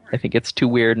personally. I think it's too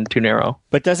weird and too narrow.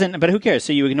 But who cares?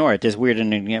 So you ignore it. It's weird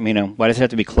and why does it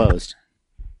have to be closed?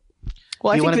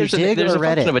 Well, I think there's a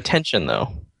function of attention,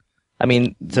 though. I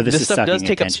mean, so this stuff does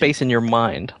take attention. up space in your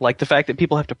mind. Like the fact that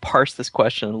people have to parse this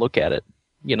question and look at it.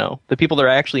 You know, the people that are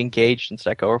actually engaged in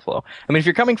Stack Overflow. I mean, if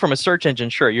you're coming from a search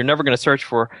engine, sure, you're never going to search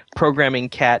for programming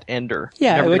cat Ender.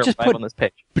 Yeah, you're just put on this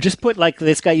page. But just put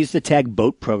this guy used the tag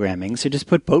boat programming, so just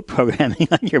put boat programming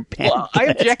on your pen. Well, I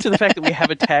object to the fact that we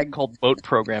have a tag called boat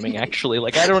programming. Actually,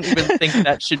 I don't even think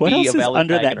that should be a valid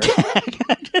under tag. That tag?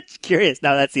 I'm just curious.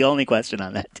 Now that's the only question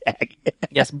on that tag.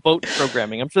 Yes, boat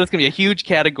programming. I'm sure that's going to be a huge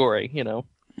category. You know.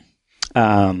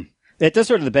 It does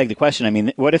sort of beg the question. I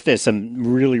mean, what if there's some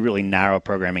really, really narrow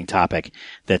programming topic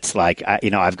that's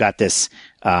I've got this,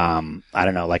 I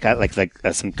don't know,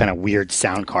 some kind of weird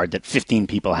sound card that 15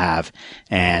 people have,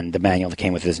 and the manual that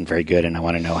came with it isn't very good, and I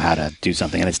want to know how to do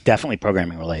something, and it's definitely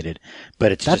programming related,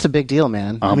 but that's a big deal,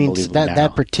 man. I mean,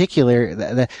 that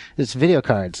particular, it's video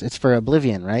cards. It's for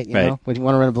Oblivion, right? You know, when you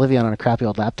want to run Oblivion on a crappy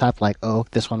old laptop,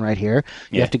 this one right here,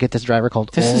 you have to get this driver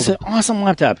called. This is an awesome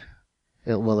laptop.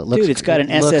 It looks. Dude, it's got an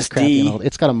SSD.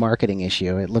 It's got a marketing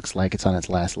issue. It looks like it's on its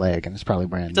last leg, and it's probably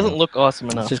brand new. It doesn't look awesome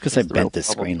enough. It's just because I bent this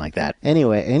screen like that.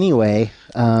 Anyway,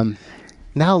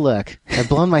 now look, I've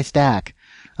blown my stack.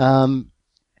 Damn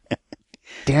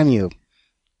you.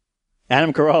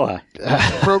 Adam Carolla.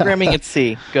 Programming at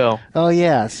sea. Go. Oh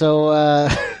yeah. So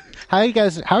how are you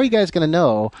guys going to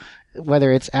know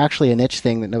whether it's actually a niche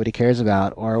thing that nobody cares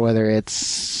about, or whether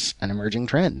it's an emerging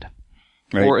trend?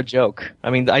 Right. Or a joke. I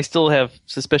mean, I still have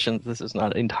suspicions this is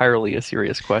not entirely a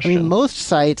serious question. I mean, most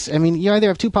sites, you either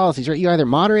have two policies, right? You either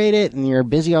moderate it and you're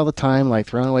busy all the time,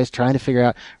 throwing away, trying to figure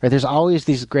out, right? There's always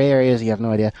these gray areas you have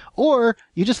no idea. Or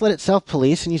you just let it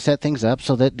self-police and you set things up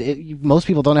so that most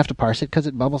people don't have to parse it because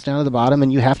it bubbles down to the bottom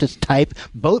and you have to type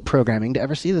boat programming to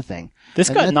ever see the thing. This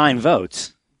got 9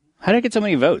 votes. How did it get so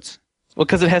many votes? Well,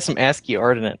 because it has some ASCII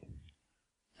art in it.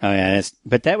 Oh, yeah.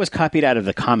 But that was copied out of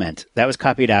the comment. That was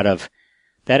copied out of...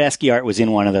 That ASCII art was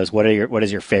in one of those. What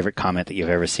is your favorite comment that you've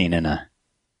ever seen in a?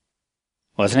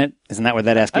 Wasn't it? Isn't that where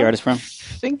that ASCII art is from? I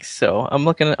think so. I'm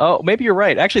looking at. Oh, maybe you're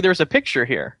right. Actually, there's a picture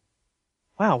here.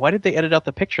 Wow, why did they edit out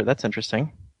the picture? That's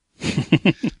interesting.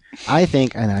 I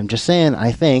think, and I'm just saying,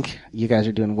 I think you guys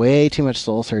are doing way too much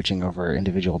soul searching over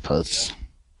individual posts.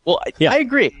 Well, yeah. I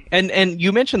agree. And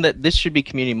you mentioned that this should be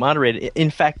community moderated.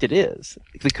 In fact, it is.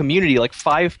 The community,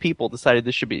 5 people decided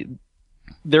this should be.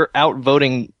 They're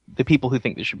outvoting the people who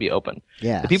think this should be open.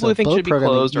 Yeah. The people who think it should be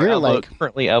closed are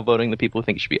currently outvoting the people who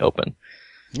think it should be open.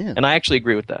 Yeah. And I actually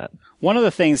agree with that. One of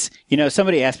the things,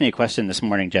 somebody asked me a question this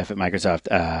morning, Jeff, at Microsoft.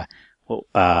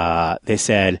 They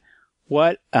said,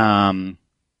 what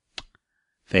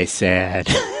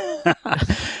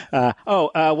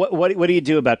do you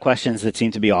do about questions that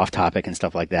seem to be off topic and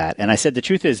stuff like that? And I said, the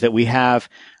truth is that we have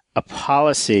a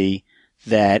policy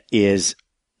that is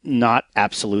not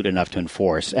absolute enough to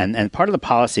enforce. And part of the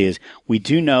policy is we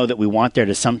do know that we want there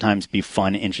to sometimes be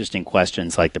fun, interesting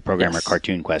questions like the programmer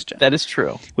cartoon question. That is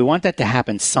true. We want that to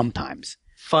happen sometimes.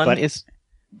 Fun is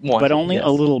wanted, but only a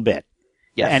little bit.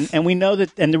 Yes. And we know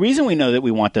that, and the reason we know that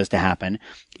we want those to happen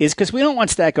is because we don't want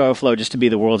Stack Overflow just to be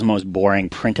the world's most boring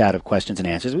printout of questions and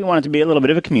answers. We want it to be a little bit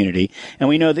of a community. And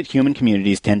we know that human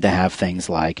communities tend to have things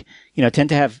like, tend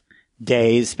to have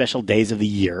days, special days of the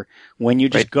year when you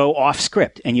just go off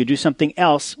script and you do something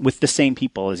else with the same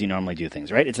people as you normally do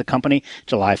things, right? It's the company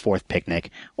July 4th picnic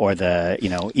or the,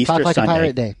 Easter Talk like Sunday. a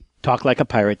pirate day. Talk like a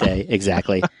pirate day.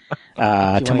 Exactly.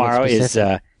 Tomorrow is,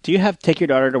 do you have take your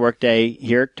daughter to work day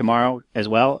here tomorrow as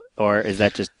well? Or is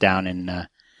that just down in,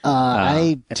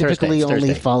 I typically only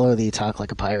Thursday. follow the Talk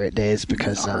Like a Pirate days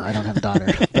because I don't have a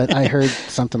daughter. But I heard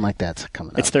something like that's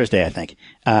coming up. It's Thursday, I think.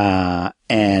 So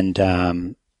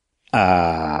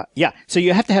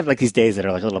you have to have like these days that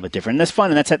are like a little bit different. And that's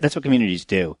fun, and that's what communities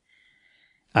do.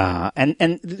 So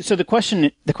the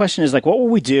question is like, what will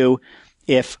we do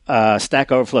if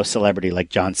Stack Overflow celebrity like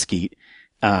John Skeet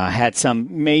had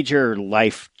some major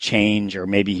life change, or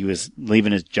maybe he was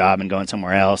leaving his job and going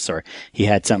somewhere else, or he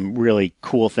had some really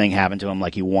cool thing happen to him,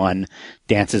 like he won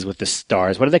Dances with the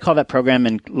Stars. What do they call that program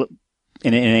in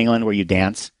England where you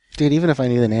dance? Dude, even if I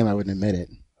knew the name, I wouldn't admit it.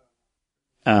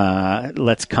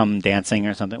 Let's Come Dancing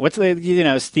or something. What's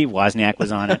the, Steve Wozniak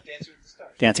was on it.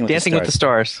 Dancing with the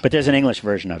Stars. But there's an English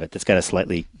version of it that's got a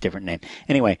slightly different name.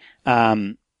 Anyway,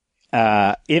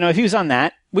 if he was on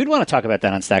that, we'd want to talk about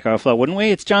that on Stack Overflow, wouldn't we?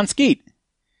 It's John Skeet.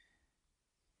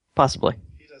 Possibly.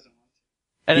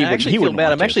 And I actually feel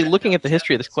bad. I'm actually looking at the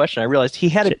history of this question. I realized he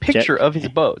had a picture of his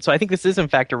boat. So I think this is, in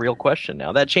fact, a real question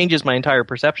now. That changes my entire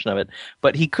perception of it.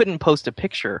 But he couldn't post a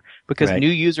picture because new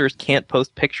users can't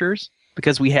post pictures,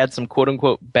 because we had some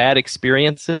quote-unquote bad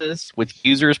experiences with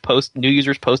new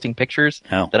users posting pictures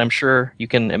that I'm sure you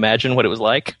can imagine what it was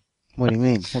like. What do you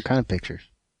mean? What kind of pictures?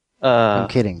 I'm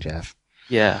kidding, Jeff.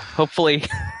 Yeah, hopefully.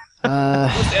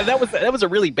 That was a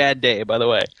really bad day, by the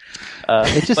way.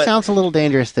 It just sounds a little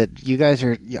dangerous that you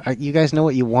guys know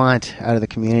what you want out of the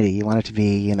community. You want it to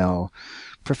be,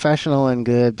 professional and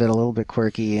good, but a little bit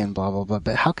quirky and blah, blah, blah.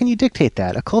 But how can you dictate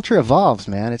that? A culture evolves,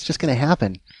 man. It's just going to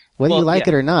happen, whether you like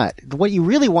it or not. What you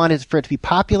really want is for it to be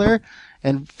popular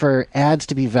and for ads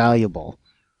to be valuable.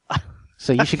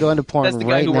 So you should go into porn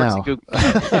right now.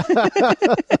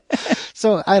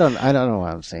 So I don't know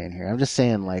what I'm saying here. I'm just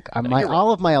saying, like,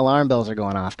 all of my alarm bells are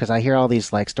going off because I hear all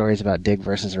these like stories about Dig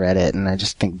versus Reddit, and I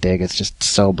just think Dig is just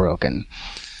so broken.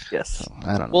 Yes. So,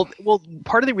 I don't know. Well,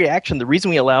 part of the reaction, the reason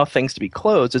we allow things to be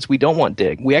closed is we don't want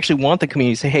Dig. We actually want the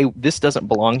community to say, hey, this doesn't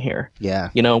belong here. Yeah.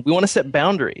 We want to set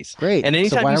boundaries. Great. And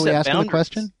anytime so why are we asking the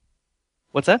question?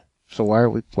 What's that? So why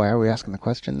are we asking the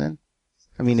question then?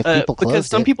 I mean, if people closed because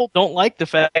some people don't like the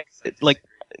fact that, like,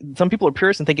 some people are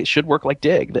purists and think it should work like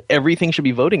Dig, that everything should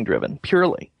be voting driven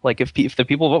purely. Like if the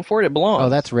people vote for it, it belongs. Oh,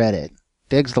 that's Reddit.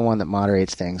 Dig's the one that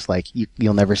moderates things. Like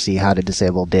you'll never see how to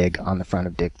disable Dig on the front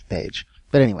of Dig's page.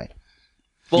 But anyway.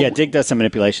 Well, Dig does some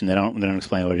manipulation. They don't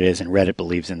explain what it is, and Reddit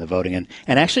believes in the voting. And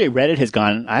actually, Reddit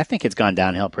it's gone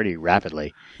downhill pretty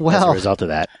rapidly as a result of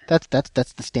that. That's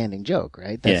the standing joke,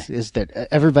 right? Is that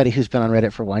everybody who's been on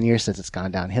Reddit for 1 year says it's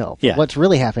gone downhill. Yeah. What's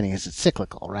really happening is it's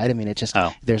cyclical, right? I mean, it just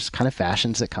there's kind of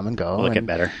fashions that come and go. Will it get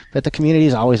better? But the community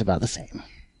is always about the same.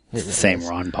 It's the same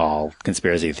Ron Paul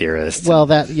conspiracy theorists. Well,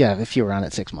 if you were on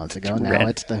it 6 months ago, now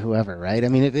it's the whoever, right? I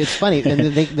mean, it's funny. And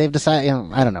they've decided,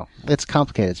 I don't know. It's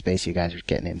complicated space you guys are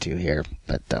getting into here.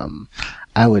 But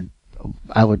I would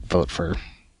vote for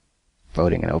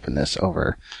voting and openness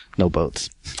over no votes.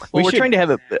 Well, we're trying to have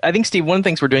it. I think, Steve, one of the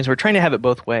things we're doing is we're trying to have it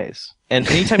both ways. And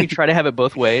anytime you try to have it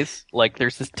both ways, like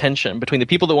there's this tension between the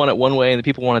people that want it one way and the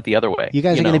people who want it the other way. You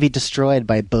guys are going to be destroyed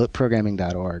by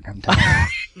boatprogramming.org. I'm telling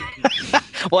you.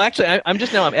 Well, actually,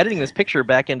 I'm editing this picture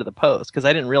back into the post because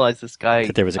I didn't realize this guy.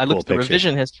 That there was a I cool looked at the picture.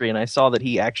 revision history and I saw that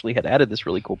he actually had added this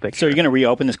really cool picture. So you're going to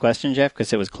reopen this question, Jeff,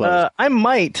 because it was closed? I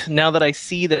might, now that I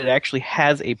see that it actually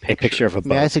has a picture. A picture of a boat.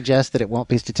 May I suggest that it won't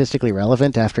be statistically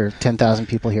relevant after 10,000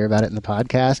 people hear about it in the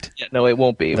podcast? Yeah, no, it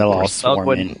won't be. They'll all swarm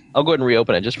in. I'll go ahead and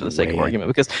reopen it just for the sake of argument.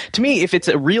 Because to me, if it's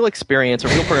a real experience, a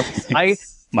real program,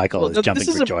 Michael is jumping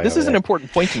for joy. This is an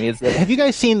important point to me. Is that have you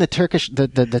guys seen the Turkish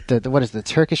what is the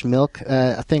Turkish milk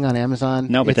thing on Amazon?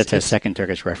 No, but that's a second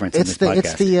Turkish reference in this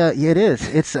podcast. It is.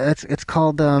 It's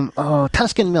called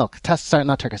Tuscan milk. Sorry,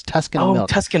 not Turkish. Tuscan milk.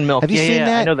 Tuscan milk. Have you seen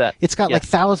that? I know that. It's got like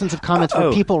thousands of comments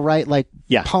where people write like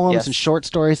poems and short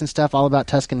stories and stuff all about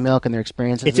Tuscan milk and their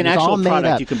experiences. It's an actual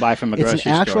product you can buy from a grocery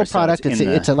store. It's an actual product.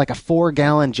 It's like a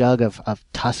 4-gallon jug of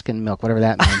Tuscan milk, whatever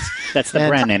that means. That's the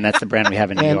brand name. That's the brand we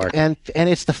have in New York. And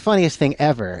it's it's the funniest thing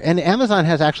ever. And Amazon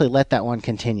has actually let that one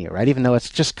continue, right? Even though it's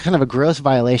just kind of a gross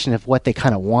violation of what they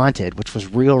kind of wanted, which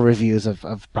was real reviews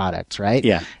of products, right?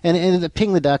 Yeah. And the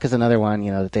Ping the Duck is another one,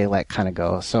 that they let kind of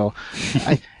go. So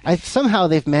I somehow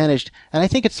they've managed, and I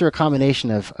think it's through a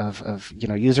combination of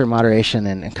user moderation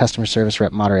and customer service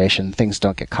rep moderation. Things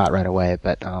don't get caught right away,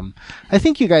 but I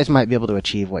think you guys might be able to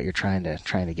achieve what you're trying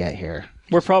to get here.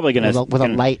 We're probably going to... With a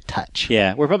light touch.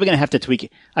 Yeah, we're probably going to have to tweak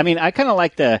it. I mean, I kind of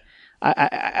like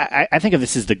I think of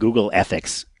this as the Google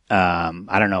ethics.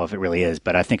 I don't know if it really is,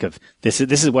 but I think of this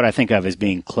is what I think of as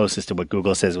being closest to what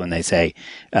Google says when they say,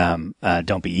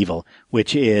 don't be evil,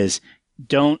 which is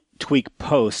don't tweak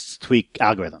posts, tweak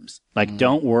algorithms. Like,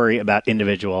 don't worry about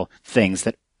individual things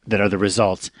that are the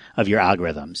results of your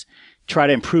algorithms. Try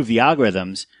to improve the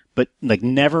algorithms, but like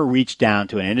never reach down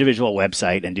to an individual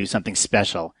website and do something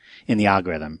special in the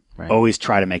algorithm. Right. Always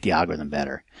try to make the algorithm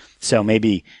better. So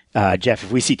maybe, Jeff,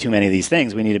 if we see too many of these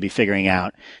things, we need to be figuring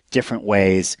out different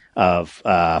ways of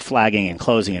flagging and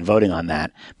closing and voting on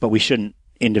that. But we shouldn't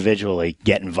individually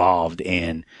get involved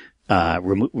in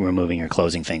removing or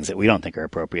closing things that we don't think are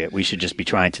appropriate. We should just be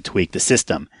trying to tweak the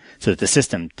system so that the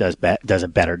system does a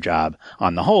better job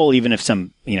on the whole, even if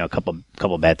some a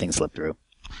couple bad things slip through.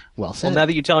 Well said. Well, now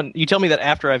that you tell me that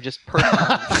after I've just personally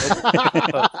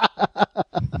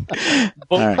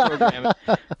right.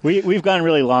 We've gone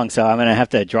really long, so I'm going to have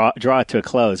to draw it to a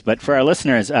close. But for our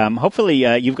listeners, hopefully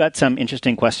you've got some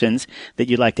interesting questions that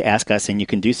you'd like to ask us, and you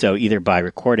can do so either by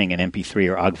recording an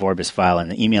MP3 or Ogg Vorbis file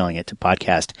and emailing it to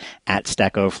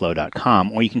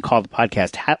podcast@stackoverflow.com, or you can call the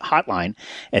podcast hotline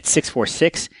at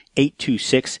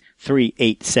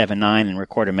 646-826-3879 and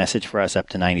record a message for us up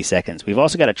to 90 seconds. We've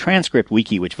also got a transcript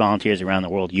wiki, which volunteers around the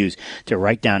world use to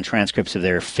write down transcripts of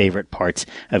their favorite parts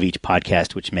of each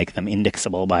podcast, which make them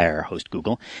indexable by our host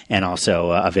Google, and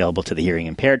also available to the hearing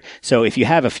impaired. So if you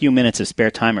have a few minutes of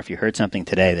spare time, or if you heard something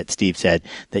today that Steve said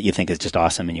that you think is just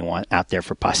awesome and you want out there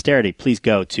for posterity, please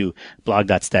go to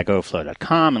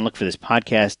blog.stackoverflow.com and look for this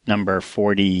podcast number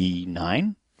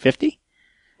 49, 50?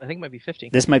 I think it might be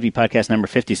 50. This might be podcast number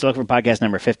 50. So look for podcast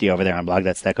number 50 over there on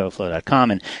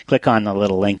blog.stackoverflow.com and click on the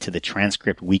little link to the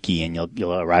transcript wiki, and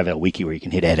you'll arrive at a wiki where you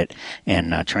can hit edit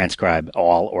and transcribe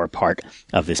all or part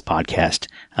of this podcast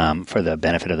for the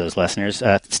benefit of those listeners.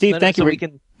 Steve, thank you.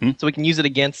 So we can use it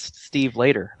against Steve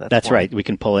later. That's right. We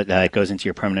can pull it. It goes into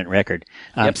your permanent record.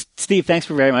 Yep. Steve, thanks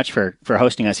very much for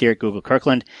hosting us here at Google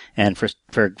Kirkland, and for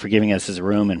giving us this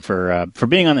room, and for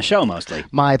being on the show mostly.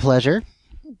 My pleasure.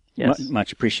 Yes.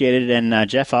 Much appreciated. And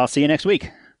Jeff, I'll see you next week.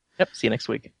 Yep, see you next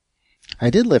week. I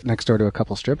did live next door to a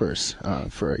couple strippers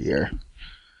for a year.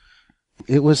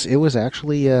 It was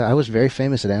actually I was very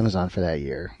famous at Amazon for that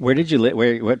year. Where did you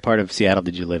live? What part of Seattle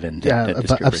did you live in?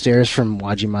 Upstairs from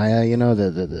Wajimaya,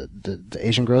 the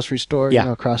Asian grocery store,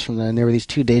 across from and there were these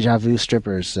two Deja Vu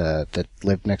strippers that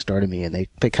lived next door to me, and they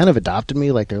kind of adopted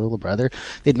me like their little brother.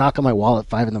 They'd knock on my wall at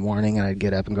 5 a.m, and I'd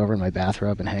get up and go over in my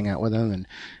bathrobe and hang out with them, and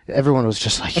everyone was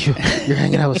just like, you're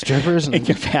hanging out with strippers in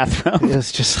your bathrobe. It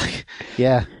was just like,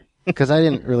 yeah, because I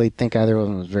didn't really think either of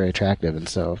them was very attractive, and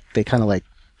so they kind of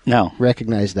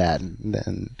recognized that,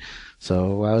 and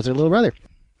so I was their little brother.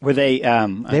 Were they?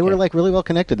 They were really well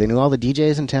connected. They knew all the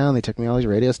DJs in town. They took me all these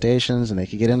radio stations, and they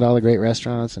could get into all the great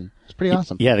restaurants, and it's pretty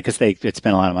awesome. Yeah, because they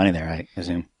spent a lot of money there, I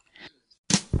assume.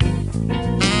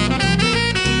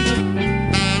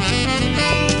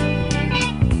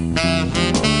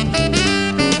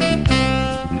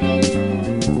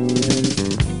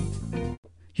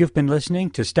 You've been listening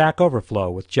to Stack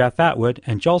Overflow with Jeff Atwood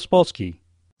and Joel Spolsky.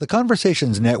 The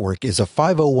Conversations Network is a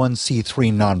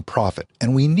 501c3 nonprofit,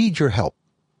 and we need your help.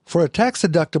 For a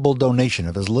tax-deductible donation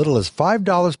of as little as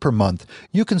 $5 per month,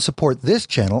 you can support this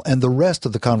channel and the rest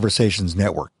of the Conversations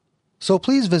Network. So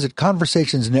please visit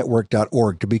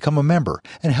conversationsnetwork.org to become a member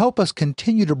and help us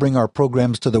continue to bring our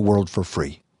programs to the world for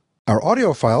free. Our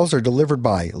audio files are delivered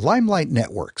by Limelight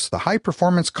Networks, the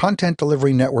high-performance content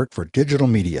delivery network for digital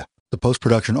media. The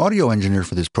post-production audio engineer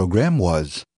for this program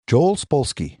was Joel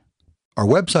Spolsky. Our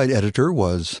website editor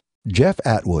was Jeff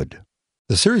Atwood.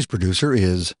 The series producer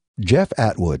is Jeff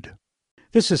Atwood.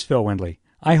 This is Phil Windley.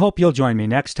 I hope you'll join me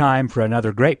next time for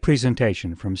another great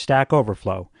presentation from Stack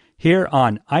Overflow here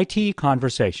on IT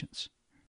Conversations.